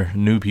of other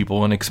new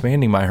people and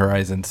expanding my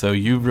horizon. So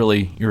you're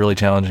really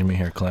challenging me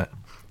here, Clint.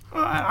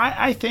 Well,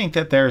 I think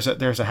that there's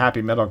a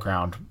happy middle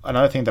ground.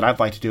 Another thing that I'd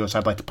like to do is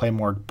I'd like to play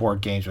more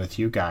board games with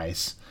you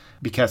guys,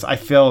 because I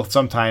feel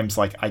sometimes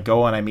like I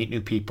go and I meet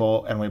new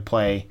people and we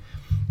play.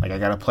 Like I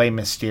got to play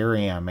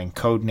Mysterium and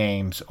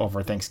Codenames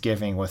over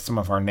Thanksgiving with some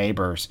of our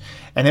neighbors,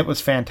 and it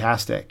was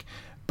fantastic.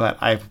 But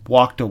I've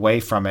walked away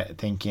from it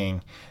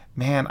thinking,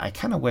 man, I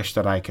kind of wish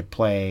that I could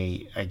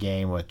play a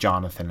game with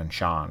Jonathan and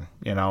Sean,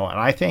 And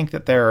I think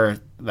that there are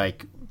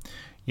like,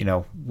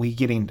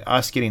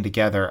 us getting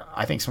together.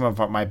 I think some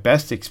of my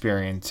best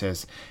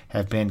experiences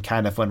have been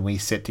kind of when we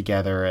sit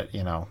together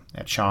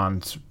at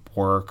Sean's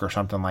work or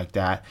something like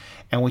that,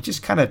 and we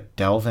just kind of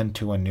delve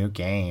into a new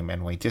game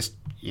and we just,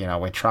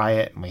 we try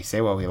it and we say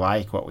what we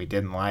like, what we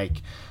didn't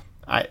like.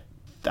 I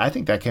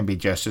think that can be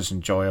just as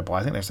enjoyable.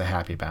 I think there's a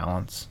happy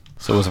balance.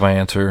 So was my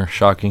answer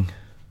shocking?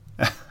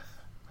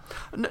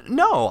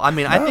 No, I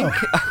mean, no.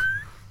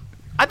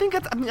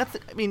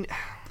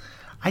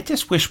 I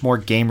just wish more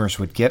gamers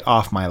would get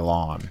off my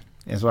lawn,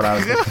 is what I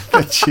was thinking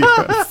that you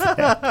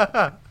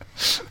said.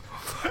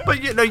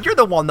 But you're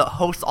the one that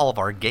hosts all of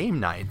our game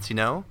nights,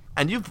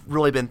 and you've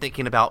really been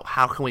thinking about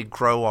how can we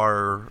grow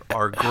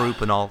our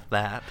group and all of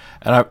that.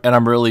 And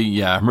I'm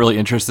really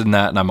interested in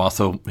that, and I'm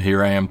also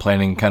here. I am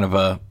planning kind of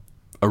a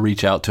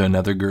reach out to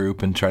another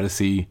group and try to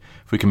see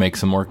if we can make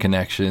some more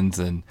connections.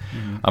 And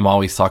I'm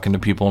always talking to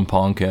people in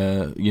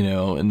Ponca,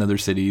 in other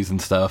cities and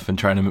stuff, and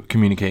trying to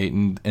communicate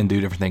and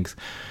do different things.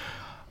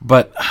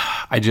 But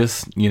I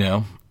just,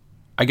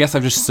 I guess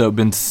I've just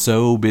been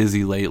so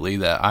busy lately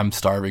that I'm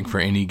starving for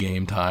any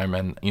game time.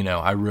 And,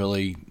 I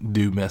really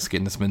do miss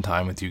getting to spend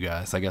time with you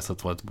guys. I guess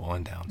that's what it's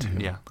boiling down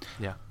to.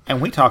 Yeah.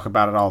 And we talk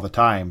about it all the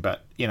time.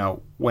 But,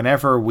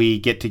 whenever we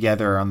get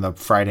together on the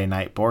Friday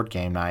night board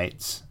game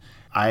nights,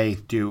 I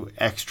do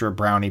extra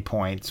brownie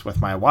points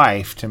with my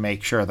wife to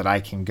make sure that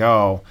I can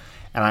go.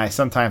 And I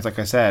sometimes, like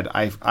I said,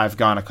 I've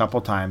gone a couple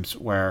times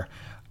where,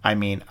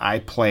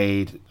 I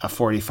played a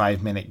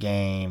 45-minute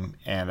game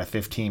and a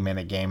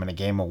 15-minute game and a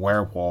game of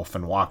Werewolf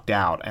and walked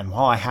out. And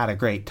while I had a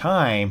great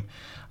time,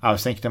 I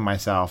was thinking to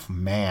myself,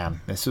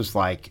 man, this was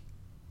like,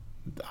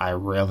 I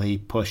really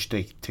pushed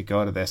to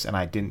go to this, and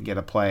I didn't get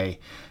to play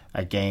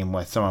a game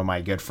with some of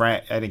my good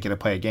friends. I didn't get to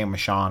play a game with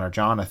Sean or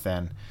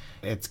Jonathan.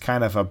 It's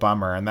kind of a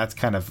bummer, and that's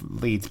kind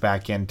of leads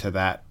back into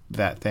that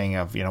thing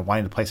of,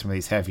 wanting to play some of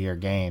these heavier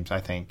games. I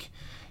think,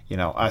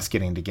 us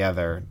getting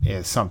together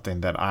is something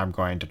that I'm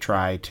going to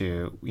try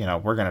to,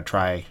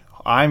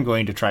 I'm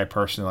going to try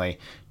personally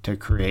to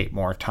create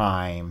more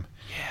time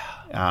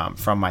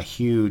from my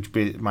huge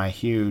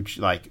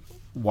like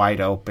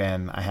wide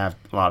open. I have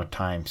a lot of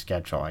time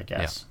schedule, I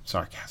guess. Yeah.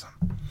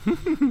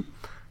 Sarcasm.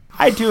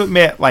 I do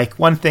admit, like,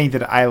 one thing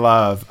that I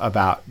love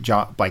about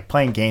like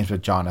playing games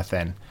with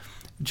Jonathan.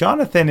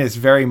 Jonathan is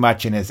very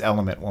much in his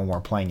element when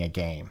we're playing a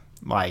game.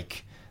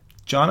 Like,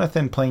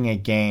 Jonathan playing a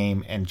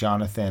game and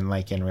Jonathan,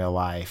 like, in real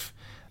life.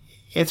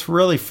 It's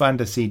really fun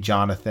to see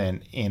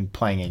Jonathan in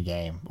playing a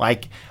game.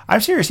 Like,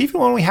 I'm serious. Even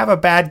when we have a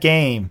bad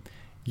game,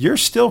 you're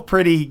still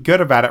pretty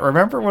good about it.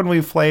 Remember when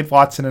we played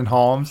Watson and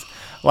Holmes?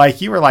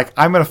 Like, you were like,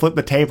 I'm going to flip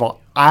the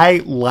table. I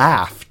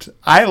laughed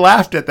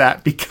at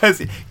that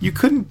because you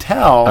couldn't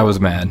tell. I was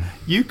mad.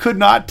 You could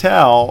not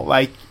tell.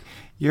 Like,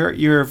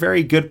 you're a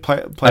very good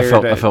player.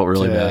 I felt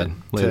really bad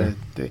later.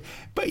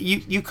 But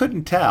you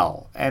couldn't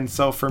tell. And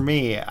so for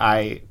me,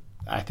 I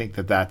think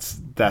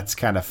that's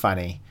kind of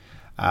funny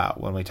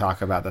when we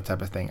talk about that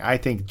type of thing. I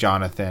think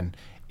Jonathan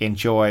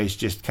enjoys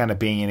just kind of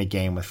being in a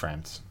game with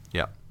friends.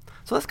 Yeah.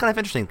 So that's kind of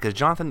interesting because,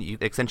 Jonathan, you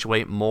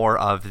accentuate more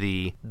of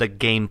the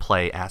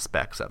gameplay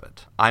aspects of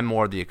it. I'm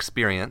more the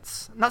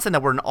experience. I'm not saying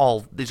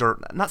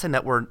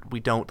that we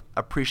don't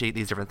appreciate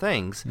these different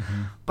things,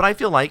 but I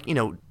feel like,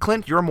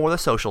 Clint, you're more the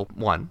social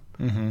one.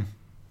 Mm-hmm.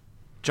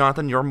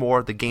 Jonathan, you're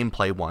more the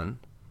gameplay one,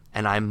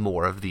 and I'm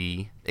more of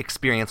the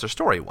experience or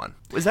story one.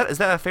 Is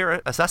that a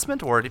fair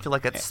assessment, or do you feel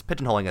like that's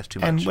pigeonholing us too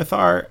much?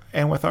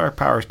 And with our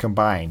powers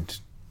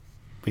combined,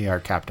 we are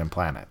Captain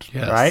Planet,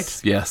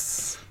 right?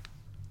 Yes.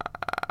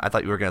 I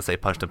thought you were going to say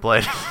punched and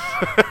played.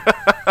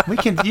 we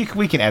can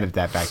edit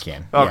that back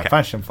in. Okay. Yeah,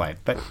 punched and played,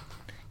 but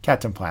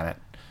Captain Planet.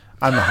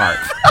 I'm the heart.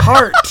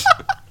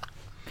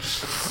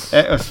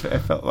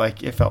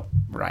 It felt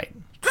right.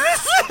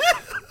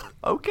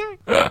 Okay.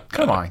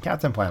 Come on,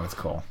 Captain Planet's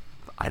cool.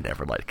 I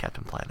never liked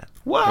Captain Planet.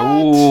 What?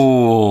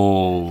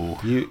 Oh.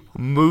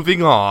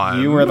 Moving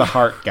on. You were the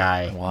heart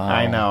guy. Wow.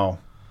 I know.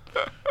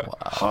 Wow.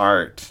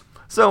 Heart.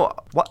 So,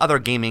 what other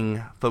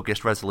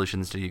gaming-focused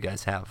resolutions do you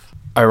guys have?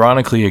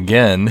 Ironically,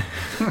 again,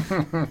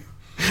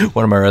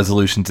 one of my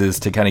resolutions is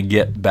to kind of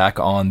get back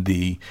on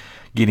the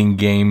getting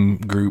game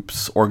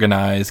groups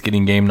organized,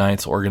 getting game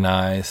nights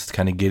organized,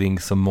 kind of getting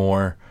some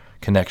more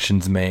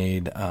connections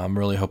made. I'm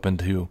really hoping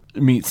to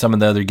meet some of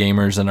the other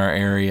gamers in our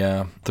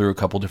area through a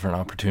couple different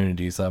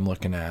opportunities I'm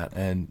looking at.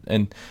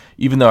 And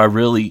even though I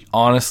really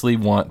honestly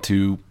want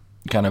to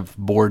kind of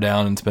bore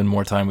down and spend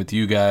more time with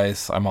you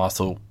guys, I'm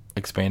also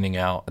expanding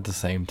out at the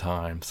same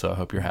time. So I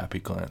hope you're happy,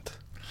 Clint.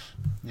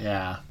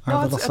 Yeah. No,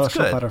 Our little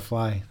social good.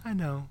 butterfly. I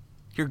know.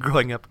 You're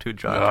growing up too,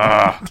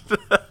 John.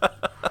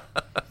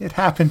 It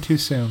happened too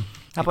soon.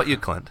 How about you,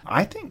 Clint?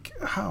 I think,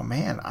 oh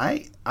man,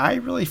 I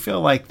really feel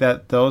like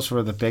that those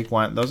are the big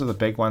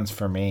ones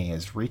for me,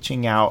 is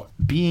reaching out,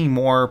 being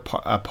more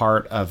a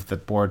part of the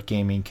board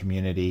gaming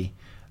community,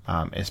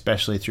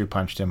 especially through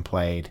Punched and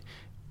Played,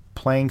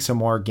 playing some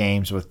more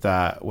games with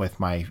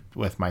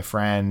my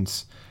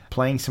friends,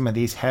 playing some of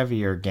these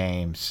heavier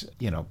games,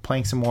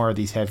 playing some more of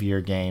these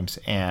heavier games,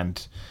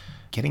 and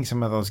getting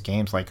some of those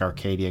games like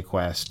Arcadia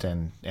Quest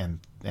and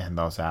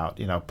those out,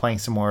 playing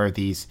some more of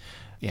these.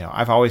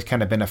 I've always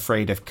kind of been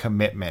afraid of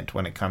commitment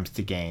when it comes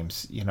to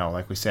games.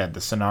 Like we said,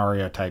 the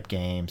scenario type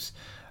games,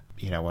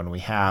 when we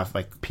have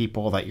like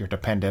people that you're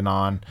dependent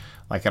on,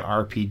 like an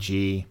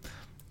RPG.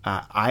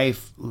 I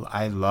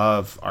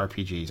love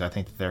RPGs. I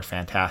think that they're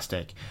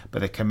fantastic, but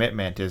the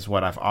commitment is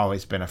what I've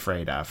always been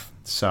afraid of.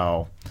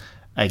 So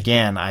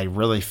again, I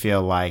really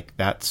feel like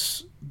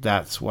that's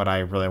what I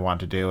really want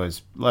to do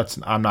is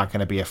I'm not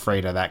going to be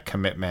afraid of that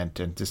commitment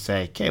and to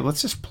say, okay,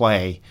 let's just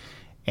play.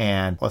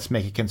 And let's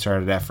make a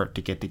concerted effort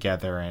to get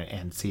together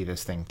and see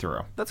this thing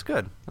through. That's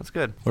good.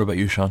 What about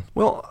you, Sean?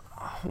 Well,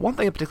 one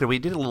thing in particular, we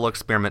did a little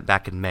experiment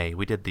back in May.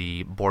 We did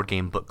the Board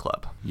Game Book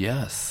Club.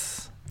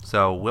 Yes.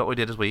 So what we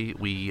did is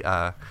we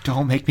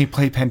don't make me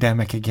play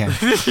Pandemic again.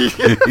 Hey,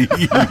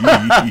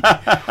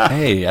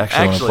 actually,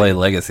 I want to play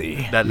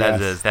Legacy.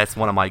 That's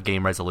one of my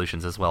game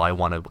resolutions as well. I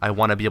want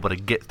to be able to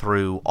get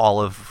through all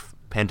of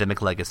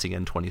Pandemic Legacy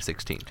in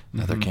 2016.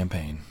 Another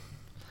campaign.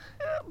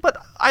 But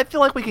I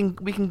feel like we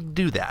can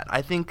do that.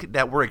 I think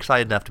that we're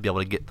excited enough to be able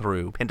to get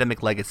through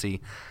Pandemic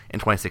Legacy in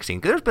 2016.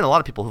 Because there's been a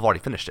lot of people who've already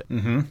finished it.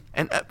 Mm-hmm.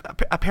 And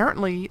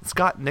apparently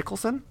Scott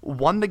Nicholson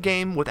won the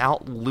game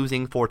without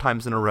losing 4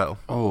 times in a row.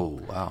 Oh,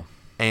 wow.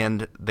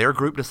 And their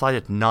group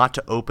decided not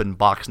to open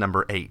box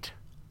number 8.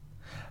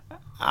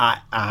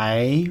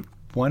 I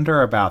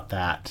wonder about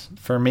that.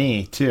 For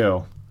me,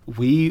 too.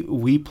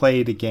 We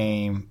played a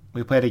game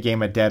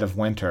at Dead of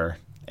Winter.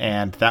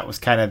 And that was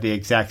kind of the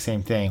exact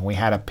same thing. We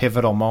had a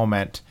pivotal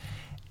moment,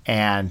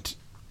 and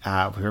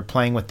we were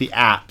playing with the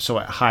app, so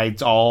it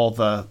hides all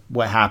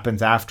what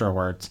happens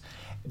afterwards.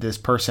 This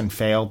person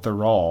failed the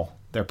roll.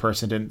 Their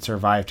person didn't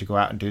survive to go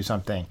out and do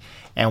something.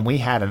 And we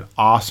had an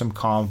awesome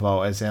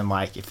combo, as in,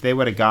 like, if they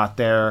would have got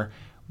there,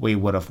 we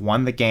would have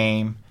won the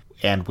game.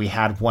 And we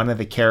had one of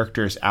the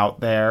characters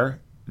out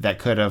there that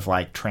could have,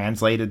 like,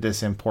 translated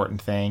this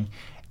important thing.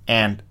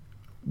 And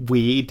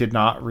we did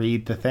not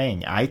read the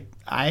thing. I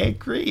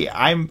agree.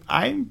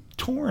 I'm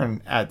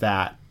torn at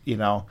that.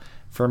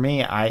 For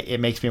me, it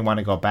makes me want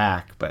to go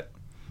back, but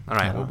All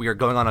right, well, we are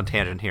going on a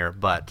tangent here,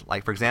 but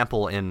like for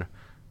example, in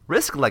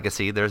Risk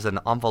Legacy, there's an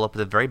envelope at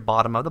the very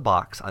bottom of the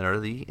box under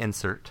the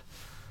insert.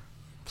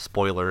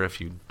 Spoiler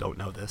if you don't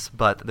know this,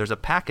 but there's a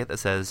packet that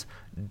says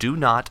 "Do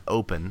not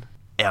open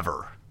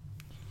ever."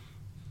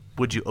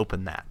 Would you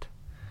open that?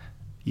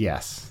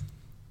 Yes.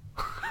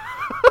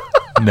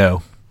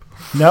 No.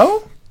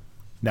 No?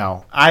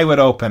 No. I would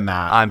open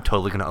that. I'm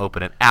totally going to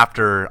open it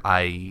after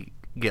I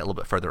get a little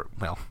bit further.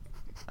 Well,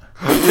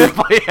 if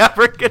I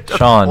ever get to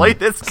Sean, play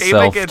this game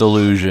again.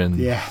 self-delusion.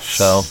 Yes.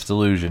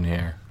 Self-delusion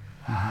here.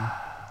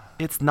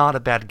 It's not a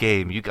bad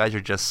game. You guys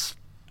are just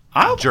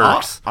I'll,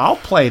 jerks. I'll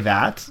play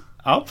that.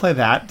 I'll play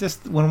that.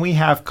 Just when we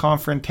have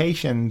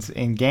confrontations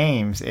in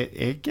games,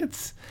 it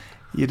gets,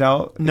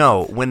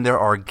 No, when there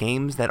are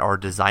games that are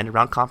designed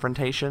around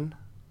confrontation,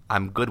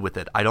 I'm good with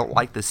it. I don't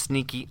like the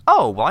sneaky,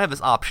 I have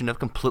this option of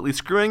completely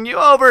screwing you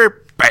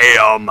over.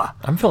 Bam!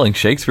 I'm feeling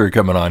Shakespeare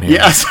coming on here.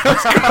 Yes, I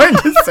was going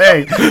to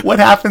say, what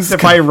happens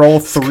if I roll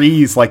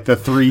threes like the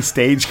 3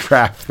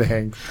 stagecraft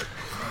thing?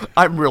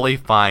 I'm really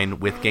fine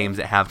with games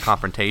that have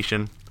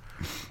confrontation.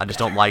 I just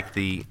don't like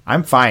the...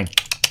 I'm fine.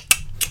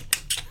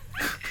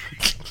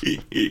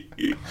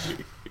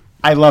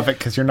 I love it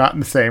because you're not in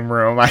the same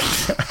room. I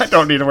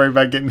don't need to worry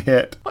about getting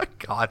hit. Oh my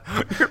God,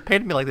 you're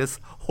painting me like this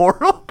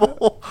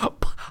horrible...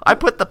 I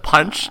put the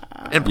punch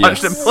and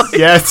punched him.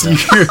 Yes, you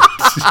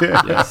did.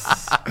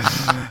 Yes.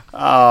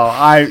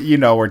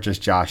 Oh, we're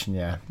just joshing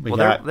you.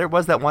 There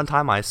was that one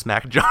time I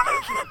smacked Jonathan.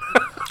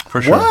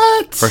 For sure.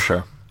 What? For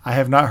sure. I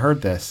have not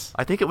heard this.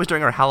 I think it was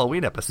during our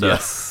Halloween episode.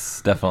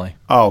 Yes, definitely.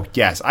 Oh,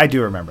 yes, I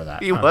do remember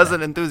that. He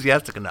wasn't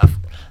enthusiastic enough.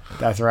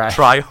 That's right.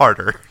 Try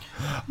harder.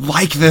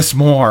 Like this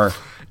more.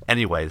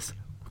 Anyways,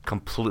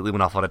 completely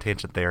went off on a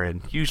tangent there,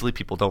 and usually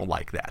people don't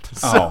like that.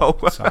 Oh,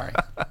 So, sorry.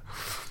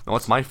 no,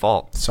 it's my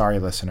fault. Sorry,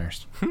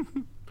 listeners.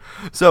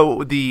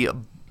 So the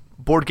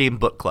board game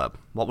book club.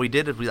 What we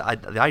did is the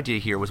idea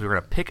here was we were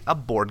going to pick a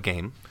board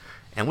game,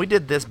 and we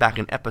did this back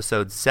in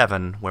episode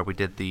 7 where we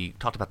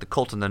talked about the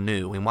cult and the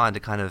new. We wanted to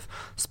kind of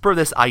spur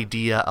this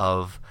idea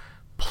of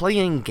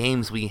playing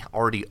games we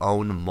already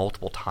own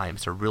multiple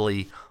times to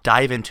really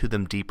dive into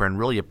them deeper and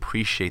really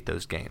appreciate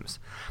those games.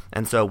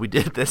 And so we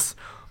did this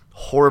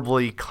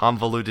horribly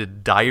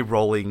convoluted die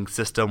rolling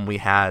system. We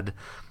had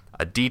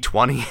a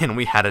D20 and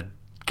we had a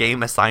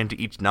game assigned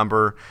to each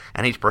number,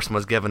 and each person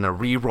was given a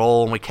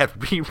re-roll, and we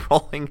kept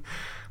re-rolling,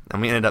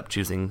 and we ended up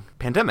choosing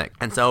Pandemic.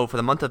 And so for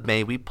the month of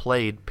May, we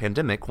played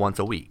Pandemic once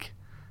a week,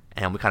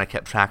 and we kind of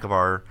kept track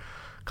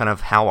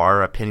of how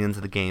our opinions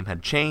of the game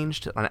had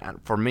changed.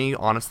 And for me,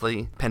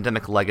 honestly,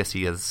 Pandemic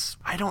Legacy is,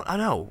 I don't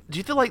know. Do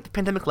you feel like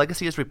Pandemic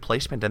Legacy has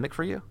replaced Pandemic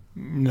for you?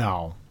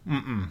 No.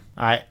 Mm-mm.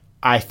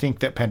 I think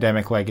that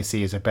Pandemic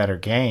Legacy is a better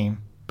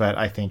game, but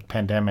I think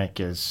Pandemic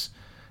is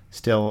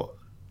still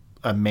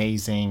an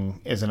amazing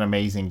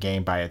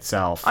game by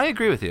itself. I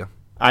agree with you.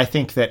 I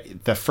think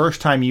that the first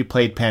time you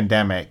played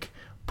Pandemic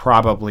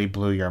probably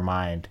blew your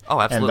mind. Oh,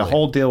 absolutely. And the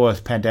whole deal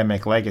with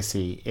Pandemic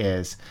Legacy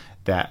is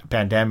that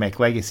Pandemic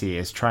Legacy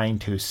is trying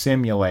to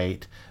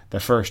simulate the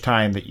first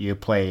time that you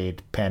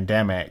played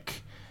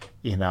Pandemic,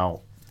 12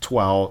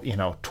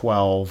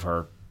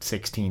 or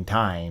 16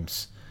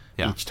 times.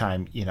 Yeah. Each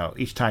time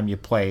you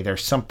play,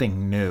 there's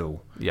something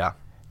new. Yeah.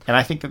 And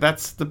I think that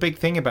that's the big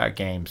thing about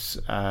games.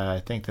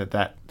 I think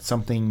that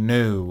something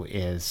new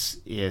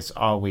is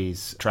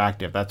always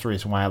attractive. That's the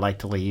reason why I like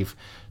to leave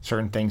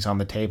certain things on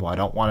the table. I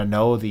don't want to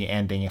know the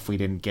ending if we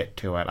didn't get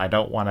to it. I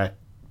don't want to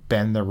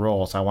bend the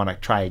rules. I want to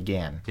try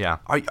again. Yeah.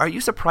 Are you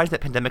surprised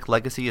that Pandemic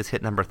Legacy is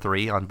hit number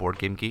 3 on Board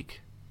Game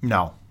Geek?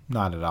 No,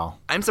 not at all.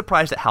 I'm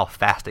surprised at how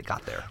fast it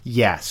got there.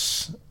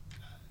 Yes.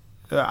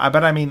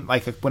 But I mean,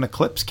 like when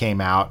Eclipse came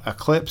out,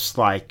 Eclipse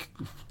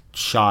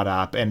shot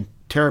up, and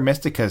Terra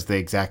Mystica is the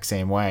exact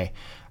same way.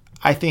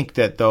 I think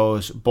that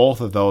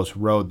both of those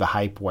rode the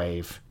hype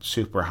wave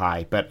super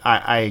high, but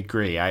I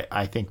agree.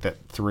 I think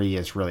that 3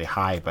 is really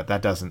high, but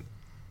that doesn't,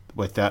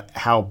 with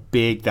how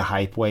big the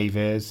hype wave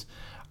is,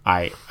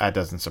 that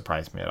doesn't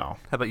surprise me at all.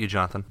 How about you,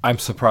 Jonathan? I'm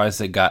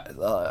surprised it got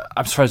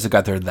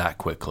there that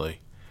quickly.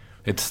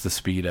 It's the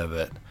speed of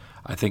it.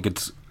 I think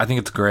it's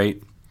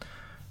great.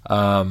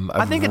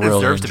 I think it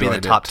deserves to be in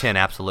the top 10,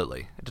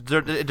 absolutely.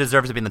 It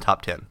deserves to be in the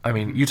top 10. I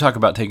mean, you talk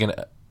about taking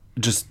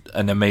just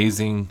an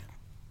amazing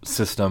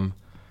system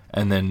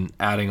and then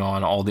adding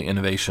on all the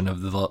innovation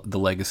of the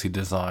legacy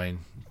design,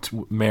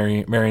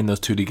 marrying those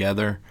two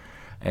together,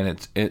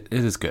 and it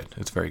is good.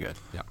 It's very good.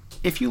 Yeah.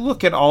 If you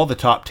look at all the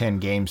top 10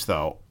 games,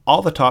 though,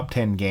 all the top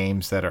 10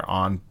 games that are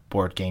on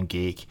Board Game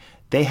Geek,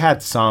 they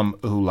had some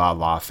ooh la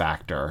la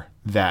factor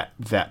that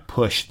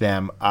pushed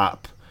them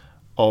up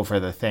over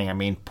the thing. I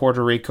mean,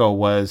 Puerto Rico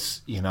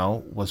was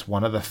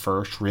one of the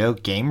first real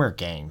gamer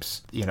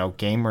games,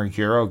 gamer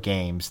Euro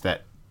games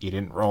that you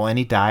didn't roll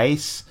any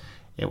dice.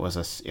 It was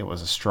a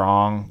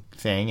strong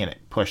thing, and it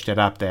pushed it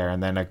up there.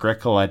 And then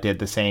Agricola did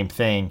the same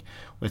thing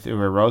with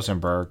Uwe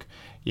Rosenberg.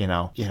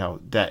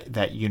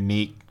 That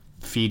unique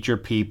feed your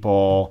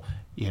people.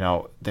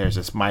 There's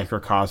this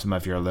microcosm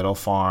of your little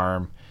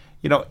farm.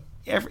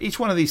 each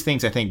one of these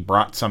things, I think,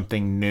 brought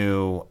something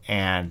new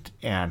and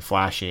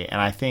flashy. And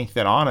I think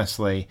that,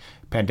 honestly,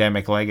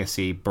 Pandemic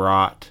Legacy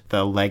brought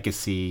the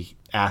legacy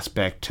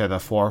aspect to the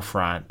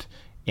forefront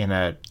in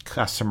a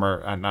kind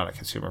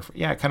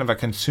of a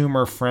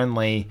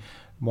consumer-friendly,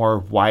 more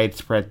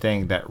widespread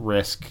thing that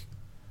Risk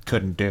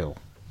couldn't do.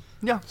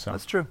 Yeah,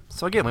 that's true.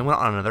 So again, we went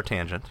on another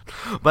tangent.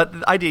 But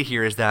the idea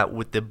here is that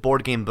with the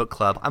Board Game Book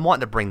Club, I'm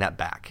wanting to bring that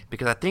back.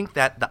 Because I think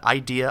that the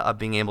idea of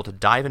being able to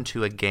dive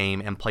into a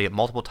game and play it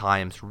multiple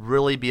times,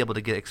 really be able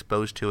to get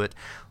exposed to it,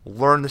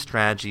 learn the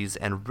strategies,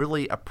 and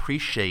really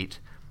appreciate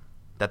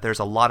that there's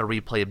a lot of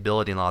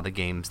replayability in a lot of the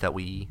games that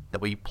we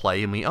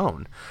play and we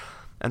own.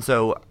 And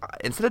so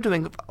instead of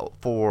doing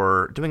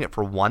it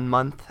for 1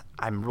 month,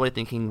 I'm really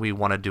thinking we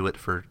want to do it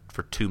for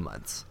 2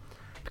 months.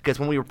 Because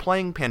when we were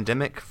playing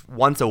Pandemic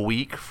once a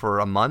week for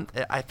a month,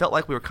 I felt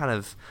like we were kind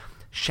of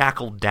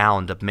shackled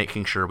down to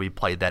making sure we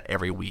played that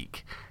every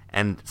week.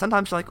 And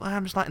sometimes you're like, well,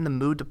 I'm just not in the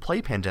mood to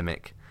play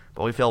Pandemic.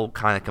 But we feel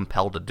kind of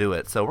compelled to do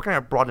it. So we're going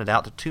to broaden it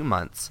out to 2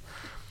 months.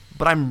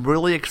 But I'm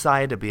really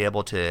excited to be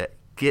able to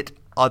get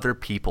other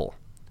people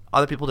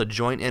to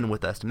join in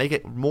with us, to make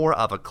it more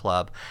of a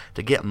club,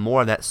 to get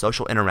more of that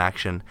social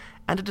interaction,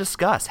 and to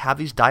discuss, have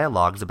these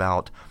dialogues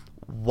about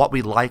what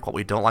we like, what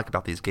we don't like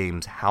about these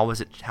games, how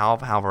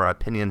have our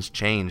opinions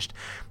changed,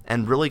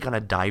 and really kind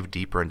of dive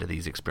deeper into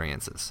these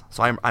experiences.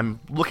 So I'm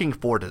looking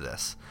forward to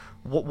this.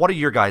 What are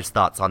your guys'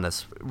 thoughts on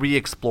this,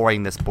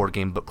 re-exploring this Board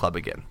Game Book Club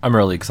again? I'm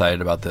really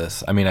excited about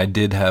this. I mean, I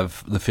did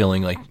have the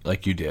feeling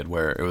like you did,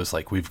 where it was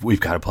like, we've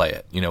got to play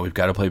it. We've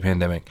got to play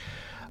Pandemic.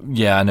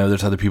 Yeah, I know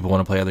there's other people who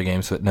want to play other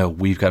games, but no,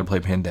 we've got to play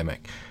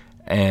Pandemic.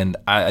 And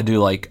I do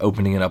like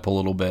opening it up a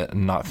little bit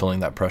and not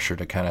feeling that pressure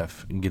to kind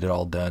of get it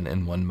all done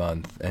in 1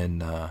 month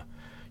and,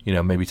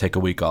 maybe take a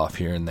week off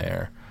here and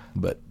there,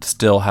 but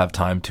still have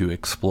time to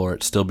explore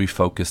it, still be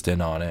focused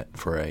in on it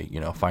for a,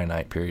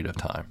 finite period of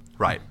time.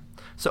 Right.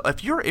 So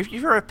if you're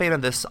a fan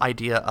of this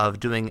idea of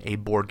doing a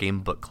Board Game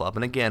Book Club,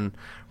 and again,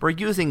 we're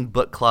using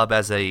book club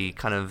as a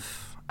kind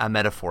of a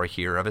metaphor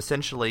here of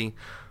essentially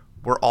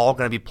we're all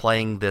going to be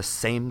playing this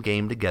same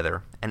game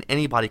together, and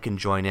anybody can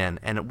join in.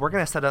 And we're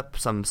going to set up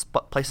some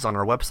places on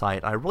our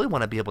website. I really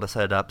want to be able to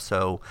set it up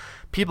so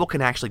people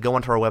can actually go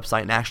onto our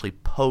website and actually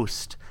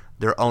post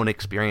their own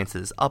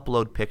experiences,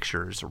 upload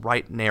pictures,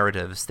 write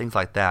narratives, things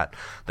like that.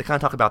 They kind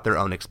of talk about their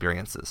own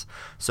experiences.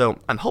 So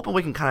I'm hoping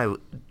we can kind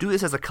of do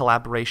this as a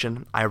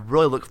collaboration. I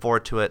really look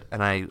forward to it,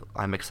 and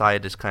I'm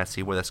excited to kind of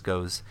see where this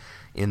goes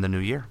in the new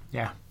year.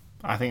 Yeah,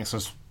 I think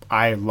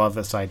I love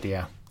this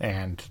idea,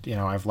 and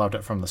I've loved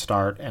it from the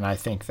start, and I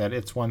think that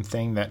it's one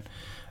thing that,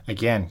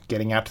 again,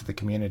 getting out to the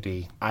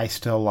community, I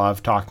still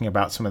love talking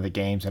about some of the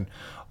games and,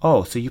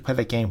 oh, so you play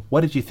that game,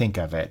 what did you think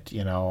of it,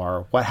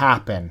 or what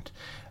happened?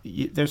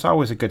 There's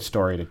always a good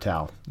story to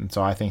tell, and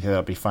so I think that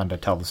it'll be fun to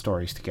tell the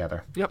stories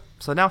together. Yep.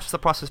 So now it's just the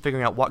process of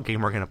figuring out what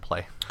game we're going to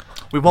play.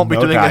 We won't be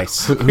doing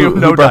dice. Who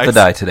brought the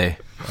die today?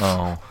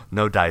 Oh,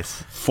 no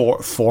dice.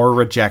 Four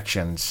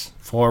rejections,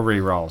 4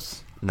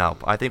 rerolls. No,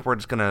 I think we're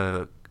just going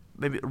to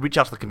maybe reach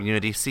out to the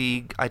community.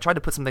 I tried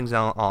to put some things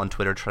out on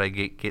Twitter, try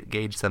to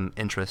gauge some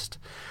interest.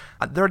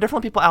 There are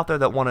definitely people out there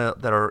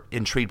that are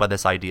intrigued by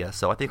this idea.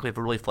 So I think we've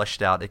really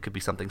fleshed out. It could be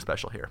something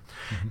special here.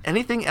 Mm-hmm.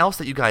 Anything else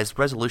that you guys,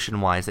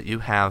 resolution-wise, that you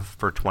have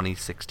for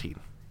 2016?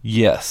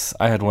 Yes,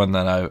 I had one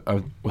that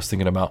I was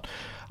thinking about.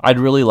 I'd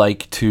really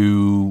like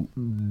to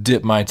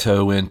dip my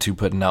toe into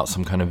putting out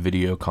some kind of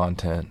video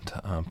content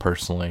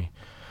personally.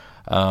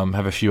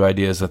 Have a few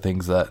ideas of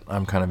things that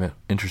I'm kind of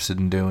interested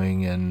in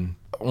doing, and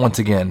once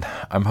again,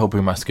 I'm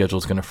hoping my schedule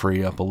is going to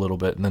free up a little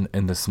bit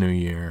in this new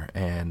year,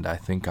 and I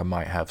think I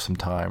might have some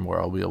time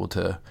where I'll be able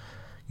to,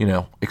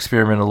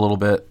 experiment a little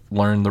bit,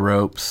 learn the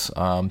ropes,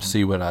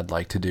 see what I'd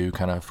like to do,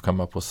 kind of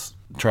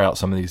try out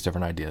some of these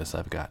different ideas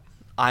I've got.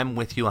 I'm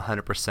with you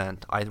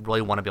 100%. I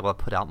really want to be able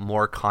to put out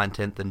more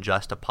content than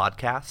just a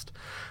podcast.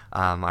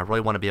 I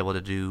really want to be able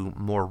to do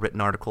more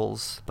written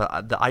articles,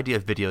 but the idea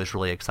of videos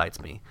really excites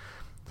me.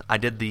 I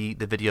did the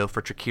video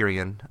for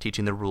Trickerion,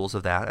 teaching the rules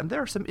of that, and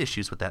there are some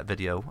issues with that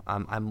video.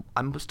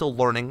 I'm still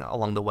learning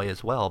along the way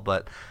as well,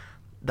 but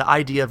the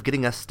idea of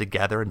getting us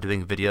together and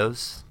doing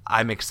videos,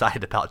 I'm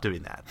excited about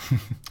doing that.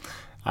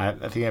 I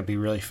think that'd be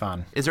really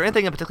fun. Is there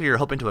anything in particular you're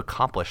hoping to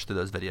accomplish through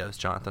those videos,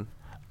 Jonathan?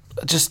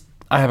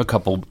 I have a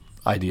couple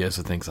ideas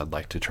of things I'd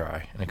like to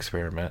try and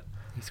experiment.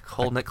 He's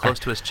holding it close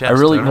to his chest. I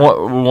really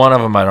one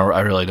of them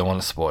I really don't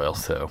want to spoil,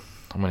 so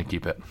I'm going to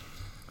keep it.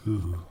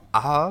 Ooh.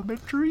 I'm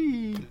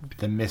intrigued.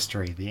 The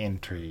mystery, the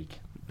intrigue.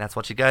 That's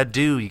what you gotta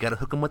do. You gotta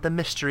hook them with the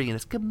mystery and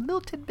just give them little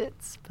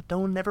tidbits, but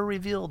don't never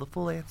reveal the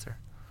full answer.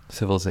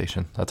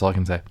 Civilization. That's all I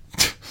can say.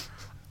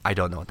 I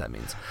don't know what that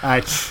means.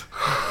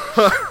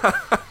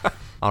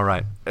 All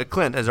right,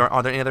 Clint.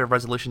 Are there any other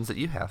resolutions that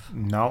you have?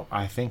 No,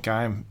 I think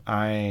I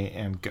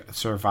am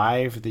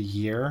survive the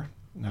year.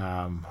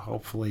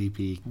 Hopefully,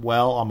 be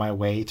well on my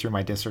way through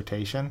my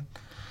dissertation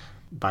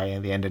by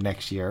the end of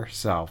next year.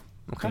 So,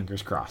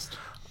 fingers crossed.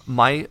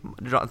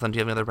 Jonathan, do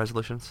you have any other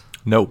resolutions?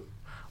 Nope.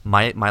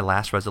 My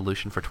last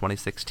resolution for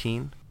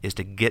 2016 is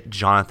to get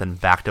Jonathan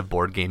back to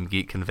Board Game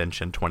Geek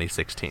Convention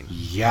 2016.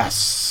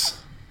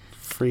 Yes.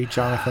 Free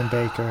Jonathan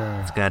Baker.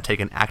 It's going to take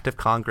an act of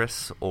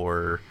Congress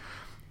or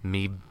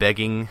me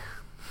begging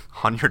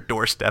on your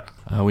doorstep.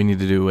 We need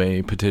to do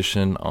a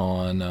petition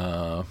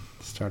on...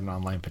 Start an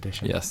online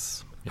petition.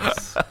 Yes.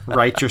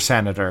 Write your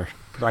senator.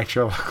 Write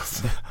your local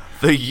senator.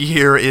 The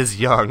year is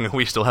young.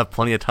 We still have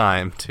plenty of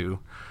time to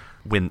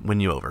win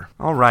you over.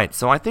 All right,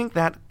 so I think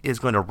that is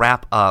going to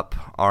wrap up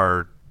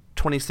our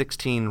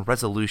 2016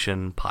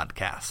 resolution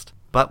podcast.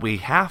 But we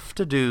have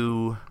to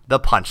do the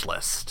punch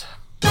list.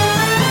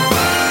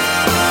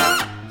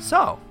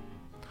 So,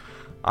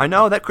 I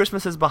know that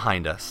Christmas is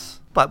behind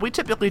us, but we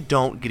typically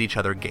don't get each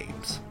other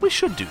games. We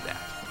should do that.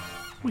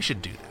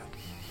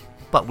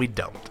 But we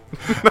don't.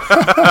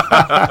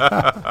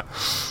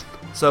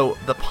 So,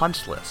 the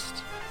punch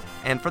list.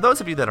 And for those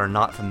of you that are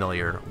not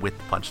familiar with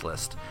the punch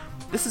list,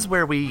 this is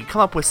where we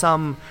come up with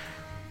some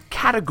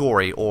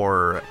category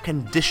or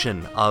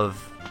condition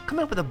of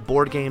coming up with a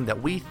board game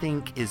that we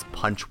think is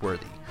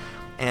punch-worthy.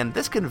 And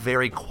this can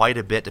vary quite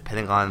a bit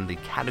depending on the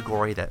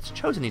category that's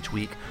chosen each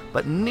week,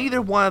 but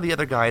neither one of the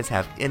other guys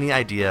have any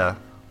idea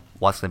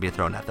what's going to be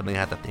thrown at them. They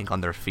have to think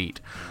on their feet.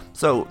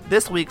 So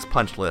this week's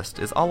punch list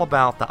is all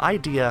about the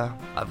idea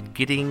of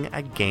getting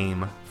a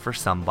game for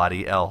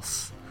somebody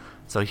else.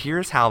 So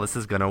here's how this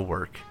is going to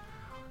work.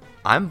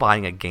 I'm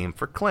buying a game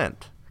for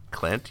Clint.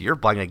 Clint, you're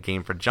buying a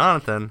game for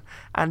Jonathan.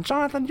 And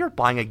Jonathan, you're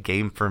buying a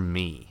game for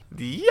me.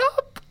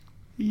 Yup!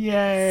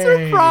 Yay!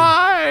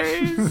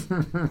 Surprise!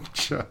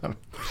 John.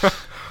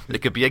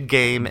 It could be a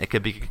game. It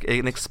could be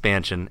an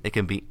expansion. It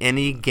can be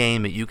any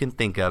game that you can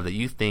think of that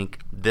you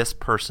think this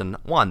person,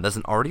 one,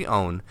 doesn't already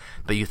own,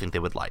 but you think they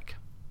would like.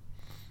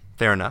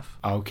 Fair enough?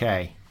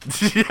 Okay.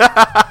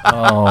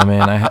 Oh,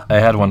 man, I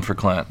had one for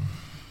Clint.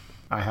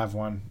 I have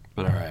one.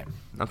 But all right.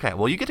 Okay,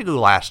 well, you get to go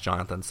last,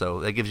 Jonathan, so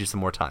that gives you some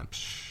more time.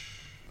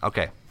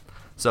 Okay.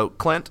 So,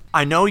 Clint,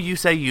 I know you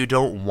say you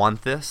don't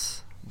want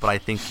this, but I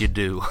think you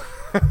do.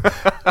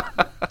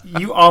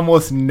 You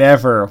almost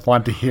never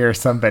want to hear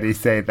somebody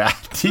say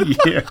that to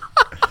you.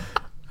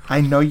 I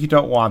know you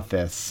don't want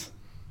this,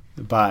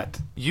 but...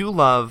 You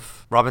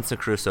love Robinson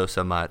Crusoe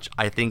so much,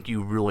 I think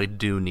you really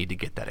do need to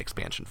get that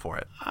expansion for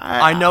it.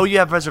 I know you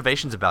have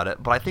reservations about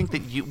it, but I think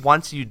that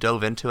once you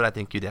dove into it, I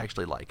think you'd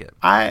actually like it.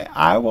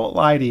 I won't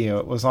lie to you.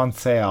 It was on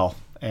sale,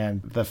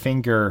 and the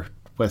finger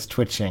was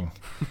twitching.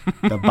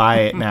 The buy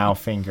it now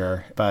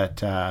finger. But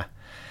the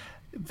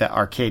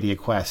Arcadia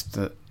Quest,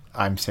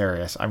 I'm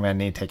serious. I'm going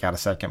to need to take out a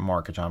second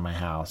mortgage on my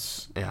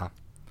house. Yeah.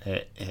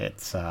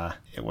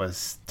 It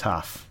was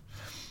tough.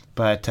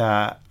 But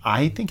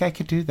I think I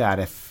could do that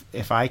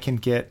if I can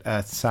get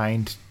a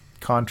signed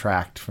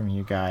contract from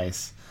you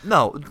guys.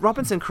 No,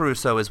 Robinson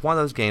Crusoe is one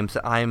of those games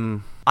that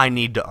I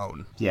need to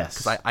own. Yes.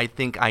 Because I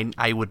think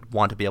I would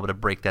want to be able to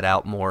break that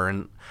out more.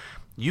 And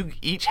you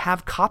each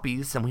have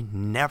copies, and we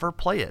never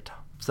play it.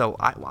 So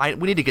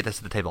we need to get this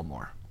to the table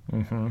more.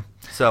 Mm-hmm.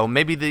 So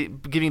maybe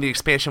giving the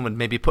expansion would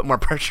maybe put more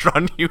pressure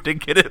on you to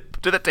get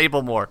it to the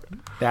table more.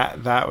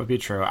 That would be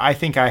true. I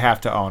think I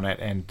have to own it,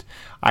 and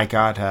I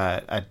got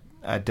a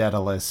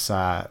Daedalus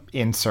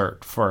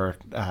insert for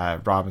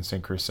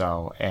Robinson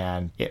Crusoe,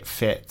 and it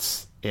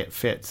fits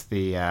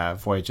the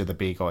Voyage of the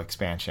Beagle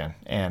expansion.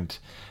 And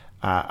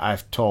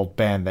I've told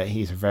Ben that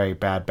he's a very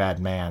bad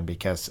man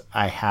because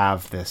I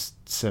have this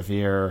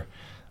severe,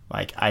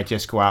 I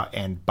just go out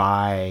and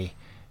buy.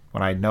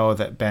 When I know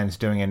that Ben's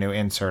doing a new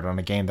insert on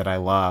a game that I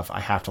love,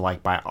 I have to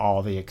buy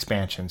all the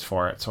expansions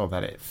for it so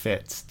that it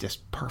fits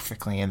just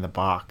perfectly in the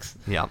box.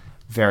 Yeah.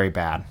 Very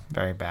bad.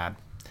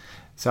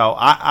 So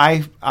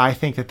I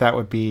think that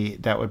would be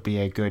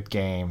a good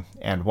game,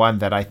 and one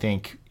that I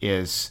think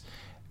is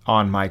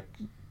on my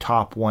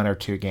top one or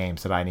two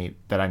games that I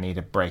need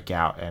to break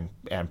out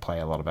and play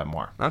a little bit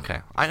more.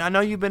 Okay. I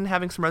know you've been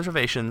having some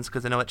reservations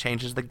because I know it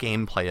changes the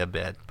gameplay a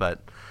bit,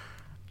 but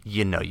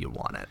you know you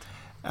want it.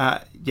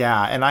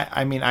 Yeah, and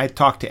I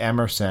talked to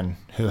Emerson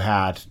who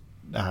had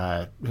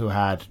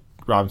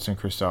Robinson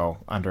Crusoe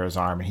under his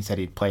arm, and he said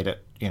he'd played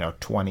it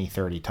 20,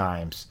 30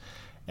 times,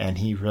 and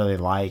he really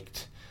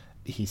liked.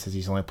 He says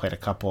he's only played a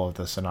couple of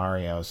the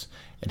scenarios,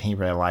 and he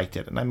really liked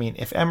it. And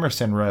if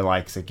Emerson really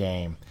likes a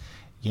game,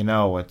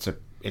 it's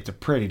a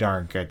pretty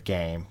darn good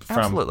game.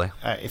 Absolutely.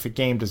 If a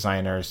game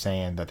designer is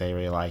saying that they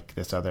really like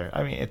this other,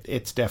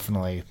 it's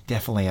definitely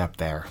up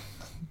there.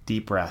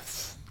 Deep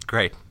breaths.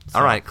 Great.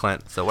 All right,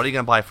 Clint. So what are you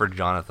going to buy for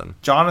Jonathan?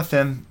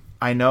 Jonathan,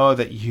 I know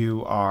that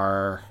you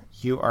are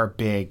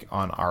big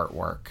on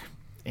artwork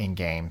in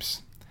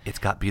games. It's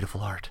got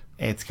beautiful art.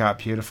 It's got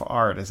beautiful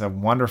art. It's a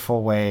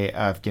wonderful way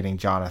of getting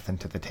Jonathan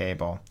to the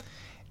table.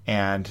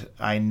 And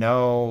I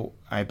know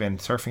I've been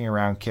surfing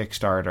around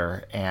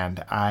Kickstarter,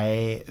 and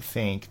I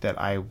think that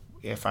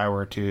if I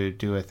were to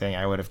do a thing,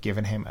 I would have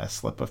given him a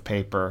slip of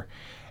paper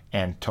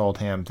and told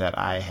him that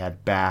I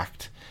had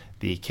backed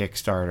the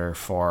Kickstarter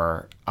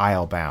for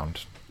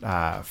Islebound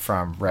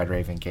from Red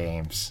Raven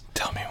Games.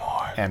 Tell me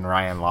more. And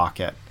Ryan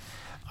Lockett.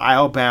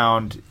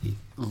 Islebound,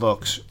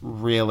 looks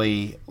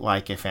really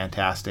like a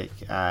fantastic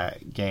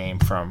game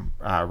from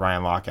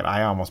Ryan Lockett.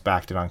 I almost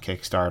backed it on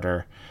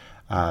Kickstarter.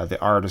 The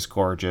art is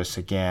gorgeous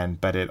again,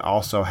 but it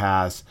also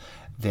has,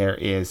 there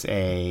is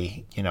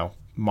a,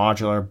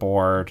 modular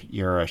board.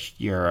 You're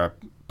a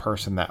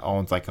person that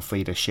owns like a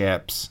fleet of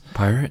ships.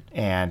 Pirate?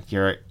 And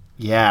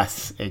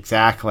yes,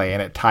 exactly.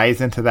 And it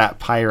ties into that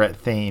pirate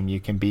theme. You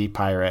can be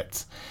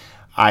pirates.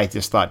 I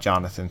just thought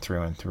Jonathan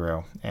through and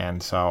through.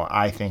 And so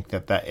I think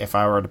that if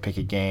I were to pick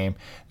a game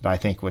that I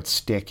think would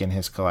stick in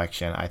his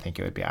collection, I think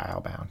it would be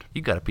Islebound.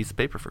 You got a piece of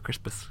paper for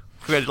Christmas.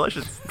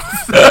 Congratulations.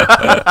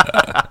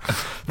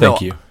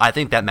 Thank you. I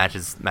think that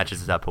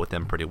matches up with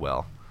him pretty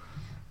well.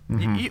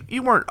 Mm-hmm.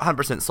 You weren't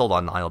 100% sold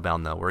on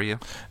Islebound, though, were you?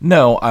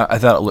 No, I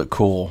thought it looked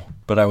cool,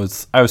 but I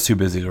was too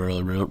busy to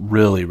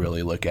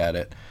really look at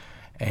it.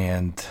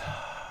 And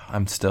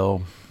I'm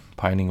still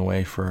pining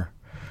away for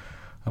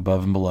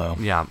Above and Below.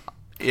 Yeah.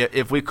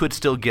 If we could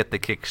still get the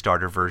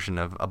Kickstarter version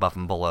of Above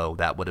and Below,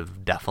 that would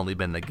have definitely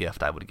been the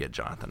gift I would get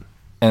Jonathan.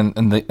 And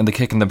the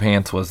kick in the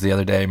pants was the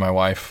other day. My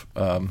wife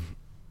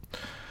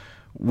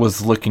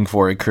was looking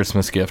for a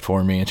Christmas gift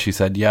for me, and she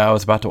said, "Yeah, I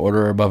was about to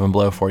order Above and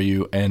Below for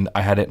you, and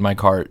I had it in my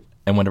cart.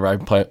 And whenever I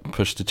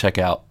pushed to check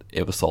out,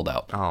 it was sold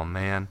out." Oh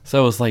man!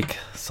 So it was like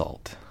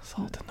salt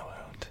in the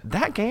wound.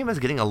 That game is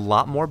getting a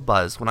lot more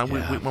buzz. When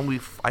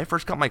I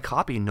first got my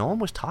copy, no one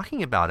was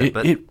talking about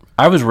it.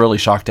 I was really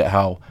shocked at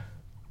how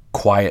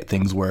quiet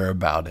things were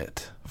about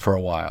it for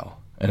a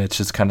while, and it's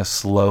just kind of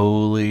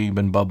slowly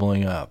been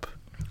bubbling up.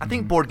 I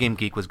think Board Game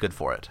Geek was good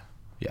for it.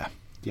 Yeah.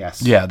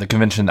 Yes. Yeah, the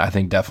convention I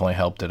think definitely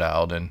helped it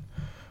out, and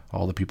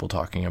all the people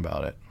talking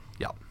about it.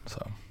 Yeah.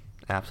 So.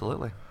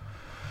 Absolutely.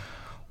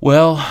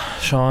 Well,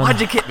 Sean.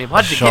 Why'd you get me?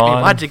 Why'd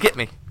you get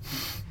me?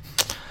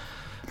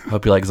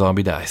 Hope you like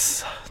Zombie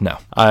Dice. No.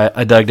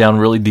 I dug down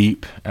really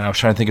deep, and I was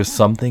trying to think of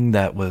something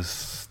that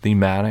was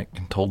thematic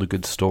and told a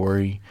good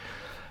story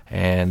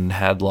and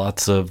had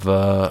lots of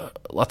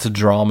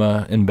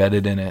drama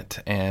embedded in it.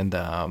 And,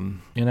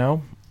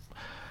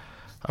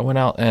 I went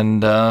out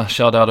and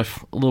shelled out a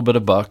little bit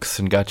of bucks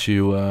and got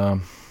you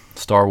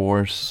Star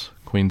Wars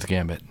Queen's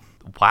Gambit.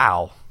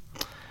 Wow.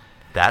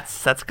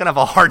 That's kind of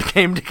a hard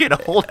game to get a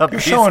hold of.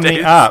 You're showing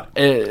me up.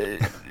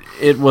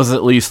 It was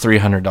at least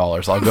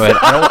 $300. I'll go ahead.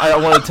 I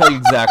don't want to tell you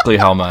exactly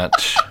how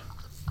much,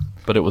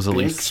 but it was at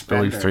least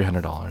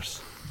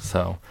 $300.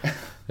 So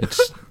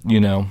it's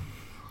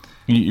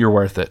you're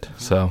worth it.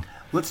 So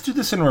let's do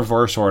this in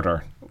reverse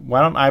order.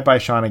 Why don't I buy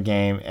Sean a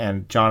game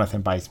and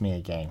Jonathan buys me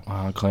a game?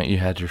 Clint, you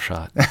had your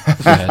shot.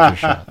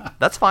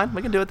 That's fine.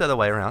 We can do it the other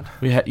way around.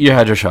 You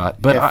had your shot,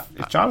 but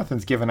if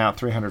Jonathan's giving out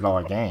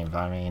 $300 games,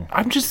 I mean,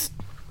 I just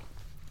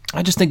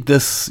think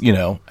this,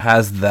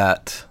 has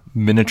that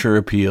miniature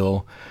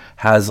appeal,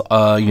 has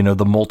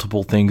the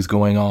multiple things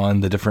going on,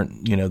 the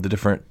different, I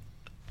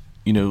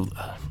don't know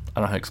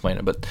how to explain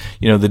it, but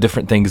the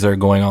different things that are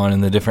going on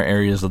in the different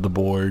areas of the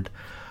board.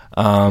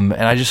 And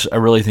I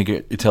really think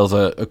it tells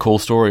a cool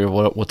story of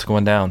what's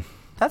going down.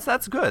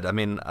 That's good. I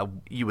mean,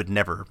 you would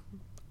never.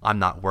 I'm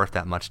not worth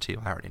that much to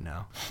you. I already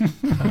know.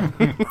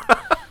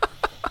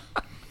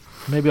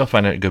 Maybe I'll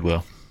find it at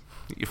Goodwill.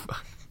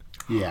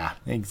 Yeah,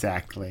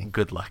 exactly.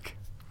 Good luck.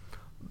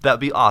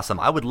 That'd be awesome.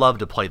 I would love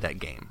to play that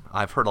game.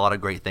 I've heard a lot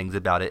of great things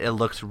about it. It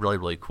looks really,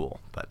 really cool.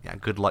 But yeah,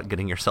 good luck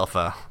getting yourself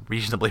a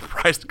reasonably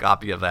priced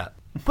copy of that.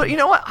 But you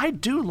know what? I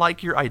do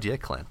like your idea,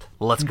 Clint.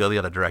 Let's go the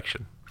other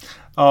direction.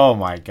 Oh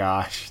my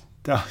gosh.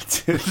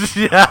 Don't do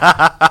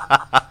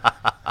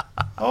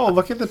Oh,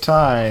 look at the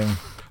time.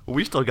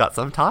 We still got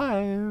some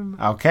time.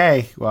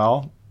 Okay,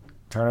 well,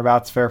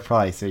 turnabout's fair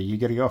play, so you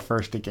get to go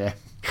first again.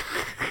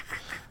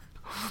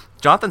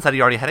 Jonathan said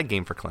he already had a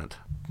game for Clint.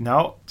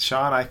 No,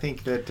 Sean, I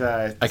think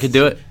that... I could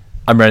do it.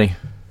 I'm ready.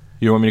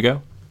 You want me to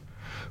go?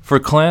 For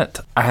Clint,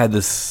 I had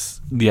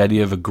the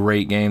idea of a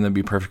great game that'd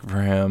be perfect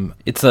for him.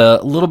 It's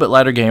a little bit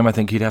lighter game. I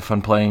think he'd have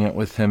fun playing it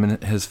with him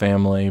and his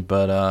family,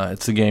 but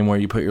it's a game where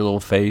you put your little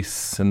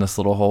face in this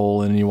little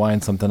hole and you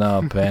wind something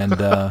up, and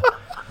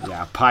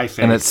yeah, pie face.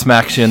 And it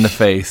smacks you in the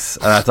face.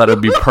 And I thought it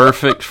would be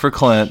perfect for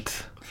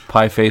Clint.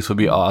 Pie face would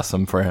be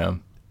awesome for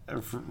him.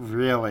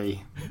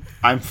 Really?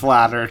 I'm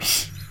flattered.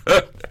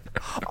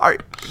 All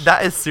right,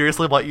 that is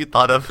seriously what you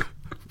thought of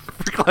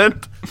for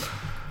Clint?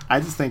 I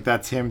just think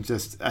that's him.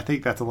 I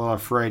think that's a little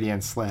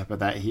Freudian slip, of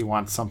that he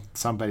wants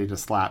somebody to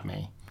slap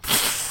me.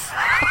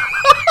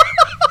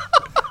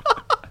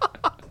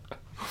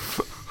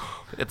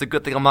 It's a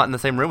good thing I'm not in the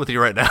same room with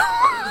you right now.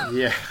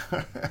 Yeah.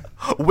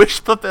 Wish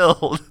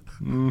fulfilled.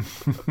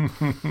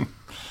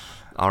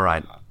 All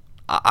right,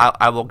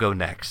 I will go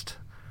next.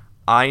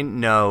 I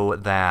know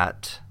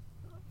that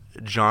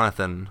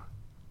Jonathan,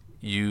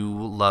 you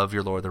love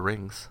your Lord of the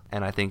Rings,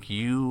 and I think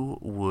you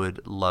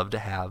would love to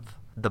have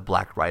the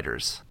Black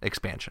Riders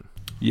expansion.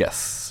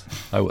 Yes,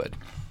 I would.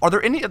 Are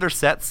there any other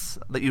sets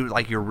that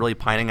you're really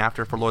pining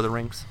after for Lord of the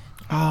Rings?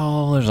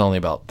 Oh, there's only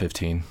about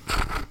 15.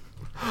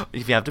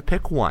 If you have to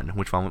pick one,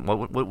 which one?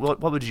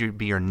 What would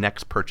be your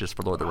next purchase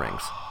for Lord of the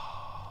Rings?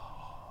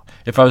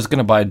 If I was going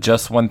to buy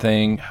just one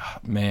thing,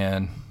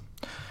 man,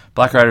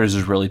 Black Riders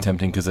is really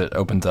tempting because it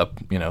opens up,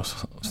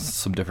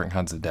 some different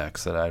kinds of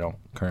decks that I don't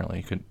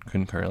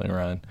couldn't currently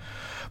run.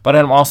 But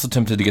I'm also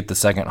tempted to get the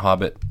second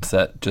Hobbit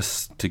set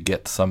just to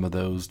get some of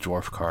those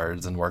dwarf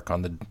cards and work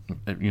on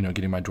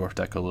getting my dwarf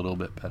deck a little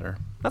bit better.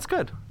 That's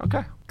good.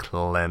 Okay.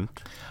 Clint.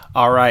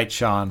 All right,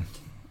 Sean.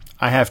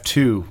 I have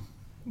 2.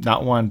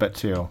 Not 1, but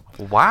 2.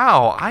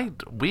 Wow.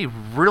 We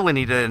really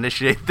need to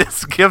initiate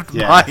this gift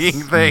buying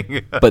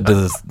thing. But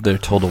does their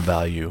total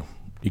value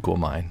equal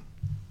mine?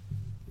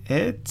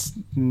 It's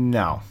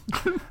no.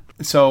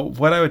 So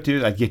what I would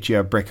do, I'd get you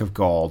a brick of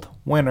gold.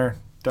 Winner.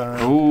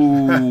 Done.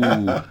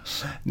 Ooh.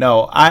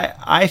 No,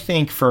 I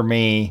think for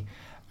me,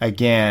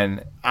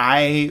 again,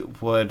 I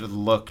would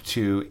look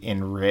to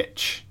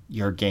enrich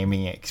your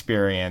gaming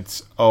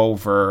experience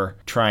over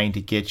trying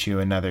to get you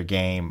another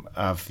game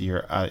of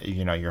your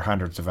your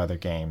hundreds of other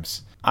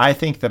games. I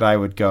think that I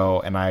would go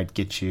and I'd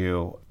get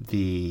you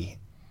the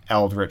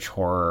Eldritch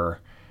Horror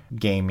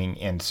gaming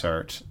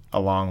insert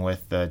along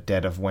with the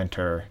Dead of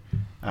Winter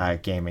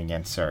gaming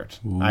insert.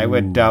 Ooh. I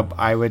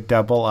would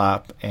double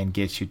up and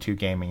get you 2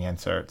 gaming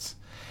inserts.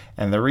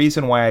 And the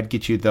reason why I'd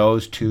get you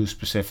those 2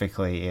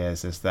 specifically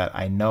is that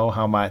I know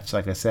how much,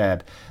 like I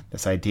said,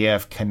 this idea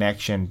of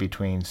connection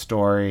between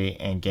story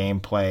and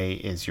gameplay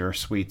is your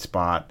sweet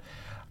spot.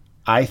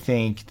 I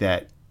think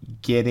that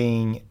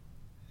getting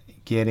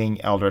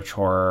Eldritch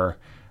Horror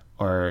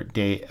or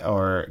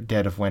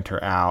Dead of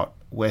Winter out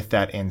with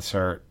that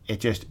insert, it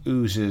just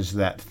oozes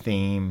that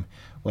theme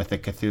with the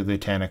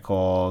Cthulhu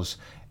tentacles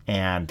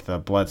and the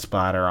blood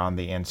splatter on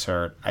the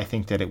insert. I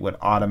think that it would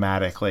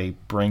automatically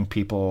bring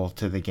people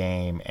to the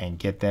game and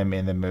get them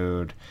in the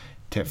mood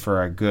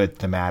for a good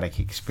thematic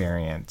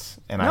experience.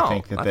 And I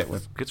think that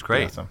would it's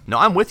great. Awesome. No,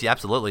 I'm with you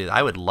absolutely.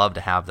 I would love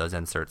to have those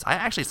inserts. I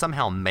actually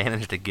somehow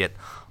managed to get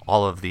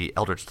all of the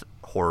Eldritch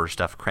Horror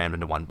stuff crammed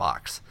into one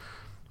box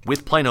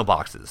with Plano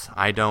boxes.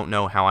 I don't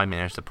know how I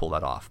managed to pull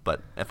that off,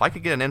 but if I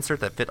could get an insert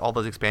that fit all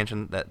those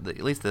expansion, at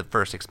least the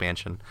first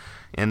expansion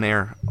in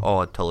there,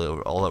 I'd totally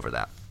all over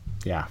that.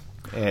 Yeah,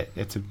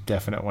 it's a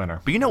definite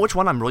winner. But you know which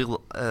one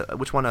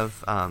which one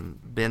of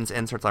Ben's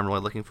inserts I'm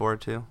really looking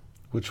forward to?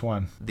 Which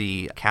one?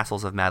 The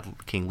Castles of Mad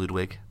King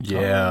Ludwig.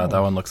 Yeah, that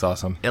one looks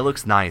awesome. It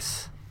looks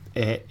nice.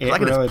 It I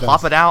can really just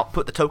plop it out,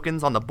 put the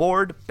tokens on the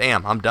board,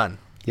 bam, I'm done.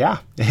 Yeah,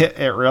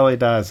 it really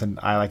does. And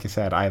like I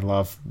said, I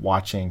love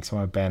watching some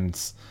of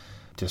Ben's.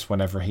 Just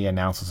whenever he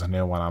announces a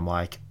new one, I'm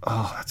like,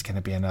 oh, that's going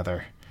to be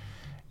another,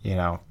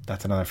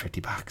 that's another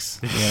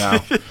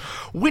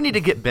 $50. We need to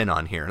get Ben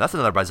on here. That's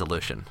another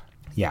resolution.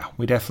 Yeah,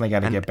 we definitely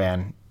got to get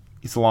Ben.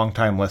 He's a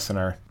longtime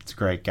listener. He's a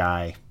great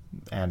guy.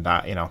 And,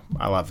 I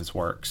love his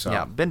work. So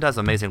yeah, Ben does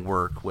amazing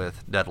work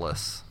with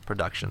Deadless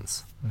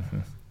Productions. Mm-hmm.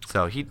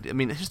 So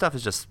his stuff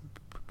is just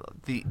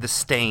the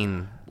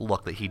stain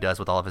look that he does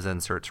with all of his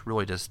inserts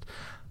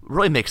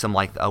really makes him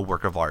like a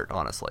work of art,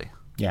 honestly.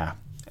 Yeah.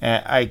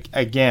 I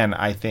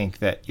think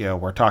that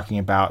we're talking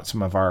about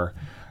some of our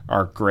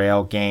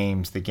Grail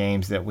games, the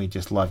games that we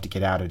just love to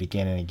get out at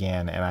again and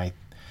again. And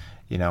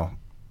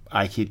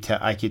I keep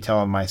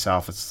telling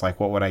myself, it's like,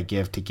 what would I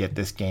give to get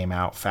this game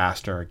out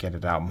faster or get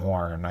it out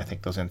more? And I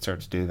think those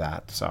inserts do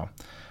that. So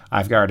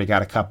I've already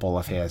got a couple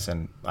of his,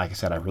 and like I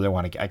said,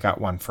 I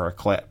got one for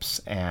Eclipse,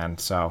 and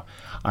so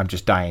I'm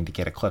just dying to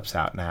get Eclipse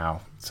out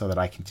now so that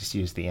I can just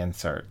use the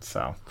insert.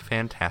 So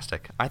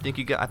fantastic! I think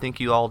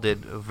you all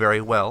did very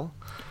well.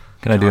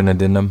 Can I do an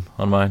addendum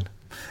on mine?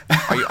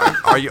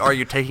 Are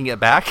you taking it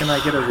back? Can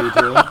I get a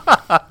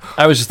redo?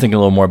 I was just thinking a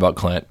little more about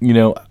Clint,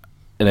 and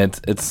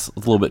it's a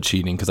little bit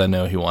cheating because I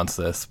know he wants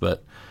this,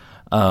 but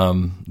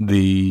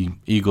the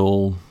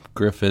Eagle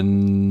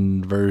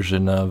Griffin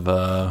version of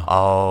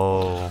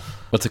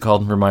what's it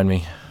called? Remind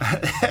me.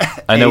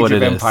 I know what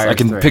it is. I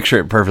can picture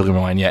it perfectly in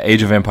my mind. Yeah,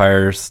 Age of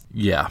Empires.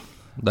 Yeah,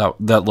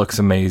 that looks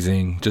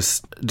amazing.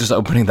 Just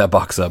opening that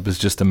box up is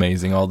just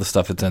amazing. All the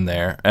stuff that's in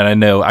there, and I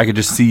know I could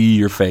just see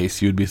your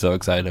face. You'd be so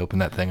excited to open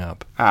that thing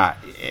up.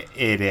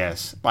 It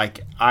is.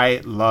 Like,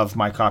 I love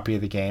my copy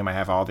of the game. I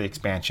have all the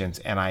expansions,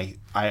 and I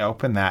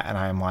open that and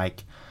I'm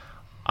like,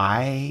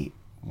 I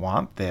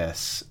want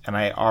this, and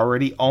I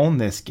already own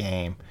this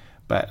game.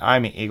 But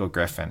I'm an Eagle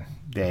Griffin.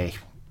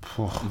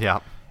 Yeah.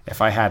 If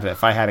I had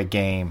a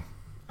game,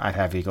 I'd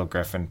have Eagle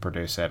Griffin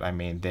produce it. I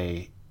mean,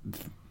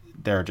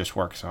 they're just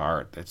works of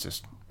art.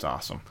 It's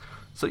awesome.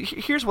 So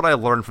here's what I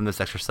learned from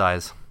this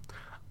exercise.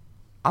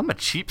 I'm a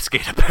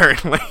cheapskate,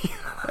 apparently.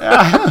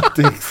 I don't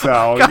think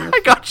so.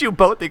 I got you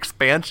both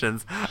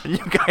expansions, and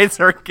you guys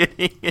are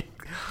getting it.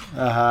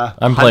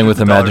 I'm playing with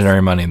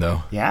imaginary money,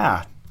 though.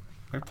 Yeah.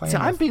 We're playing. See,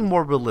 I'm being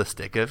more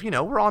realistic. If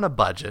we're on a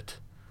budget,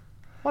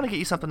 I want to get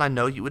you something I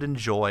know you would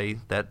enjoy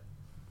that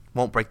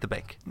won't break the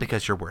bank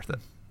because you're worth it.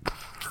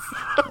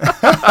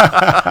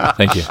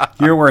 Thank you.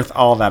 You're worth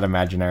all that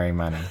imaginary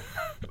money.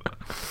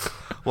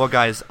 Well,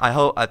 guys,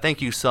 I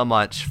thank you so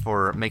much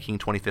for making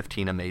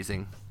 2015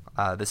 amazing.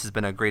 This has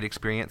been a great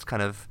experience,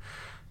 kind of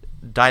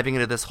diving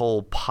into this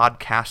whole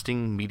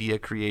podcasting media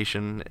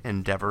creation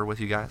endeavor with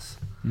you guys.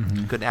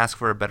 Mm-hmm. Couldn't ask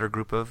for a better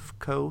group of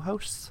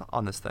co-hosts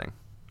on this thing.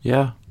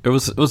 Yeah, it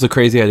was a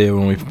crazy idea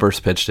when we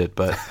first pitched it,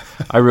 but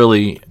I'm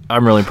really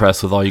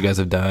impressed with all you guys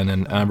have done,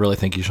 and I really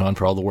thank you, Sean,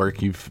 for all the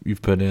work you've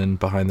put in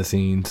behind the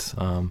scenes.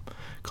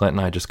 Clint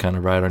and I just kind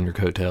of ride on your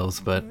coattails,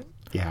 but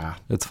Yeah.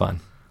 it's fun.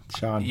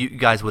 Sean. You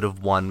guys would have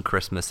won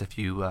Christmas if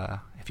you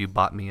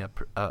bought me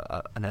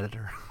an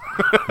editor.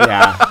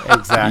 Yeah,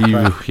 exactly.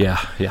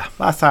 Yeah.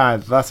 Last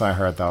time I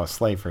heard, though,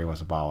 slavery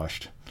was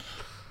abolished.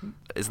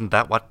 Isn't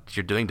that what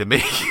you're doing to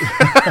me?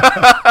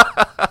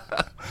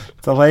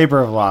 It's a labor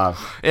of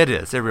love. It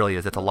is. It really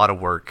is. It's a lot of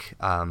work.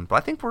 But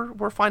I think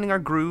we're finding our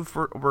groove.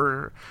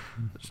 We're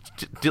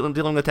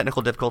dealing with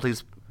technical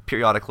difficulties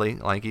periodically.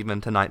 Like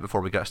even tonight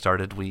before we got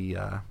started,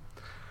 we're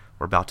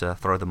about to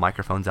throw the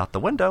microphones out the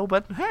window.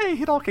 But hey,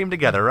 it all came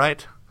together,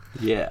 right?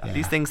 Yeah.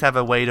 These things have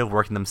a way of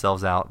working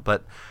themselves out.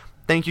 But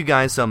thank you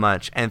guys so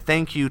much, and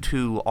thank you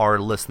to our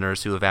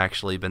listeners who have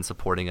actually been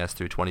supporting us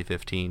through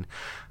 2015.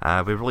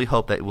 We really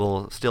hope that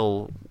we'll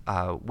still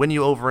win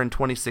you over in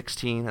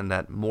 2016, and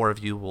that more of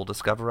you will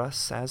discover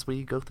us as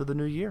we go through the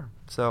new year.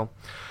 So,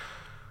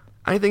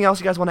 anything else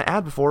you guys want to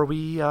add before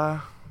we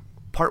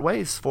part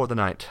ways for the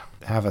night?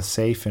 Have a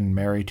safe and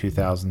merry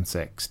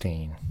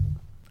 2016.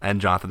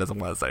 And Jonathan doesn't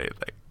want to say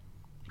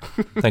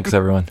anything. Thanks,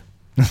 everyone.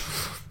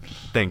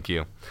 Thank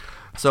you.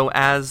 So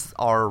as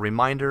our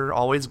reminder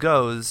always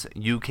goes,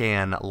 you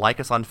can like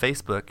us on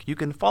Facebook, you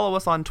can follow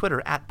us on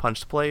Twitter at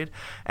PunchedPlayed,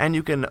 and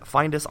you can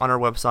find us on our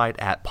website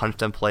at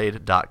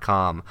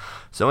punchedandplayed.com.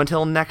 So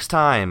until next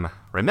time,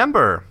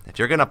 remember, if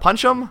you're going to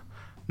punch 'em,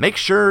 make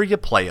sure you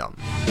play 'em.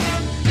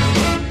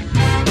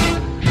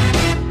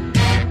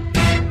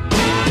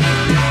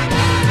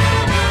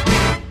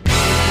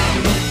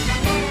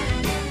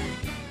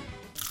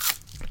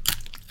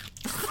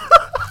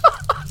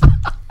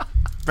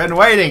 Been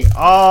waiting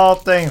all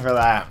thing for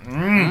that.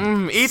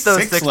 Eat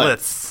those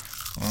Sixlets.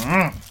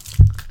 sixlets.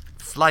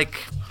 It's like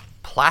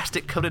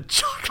plastic-coated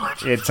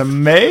chocolate. It's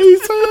amazing.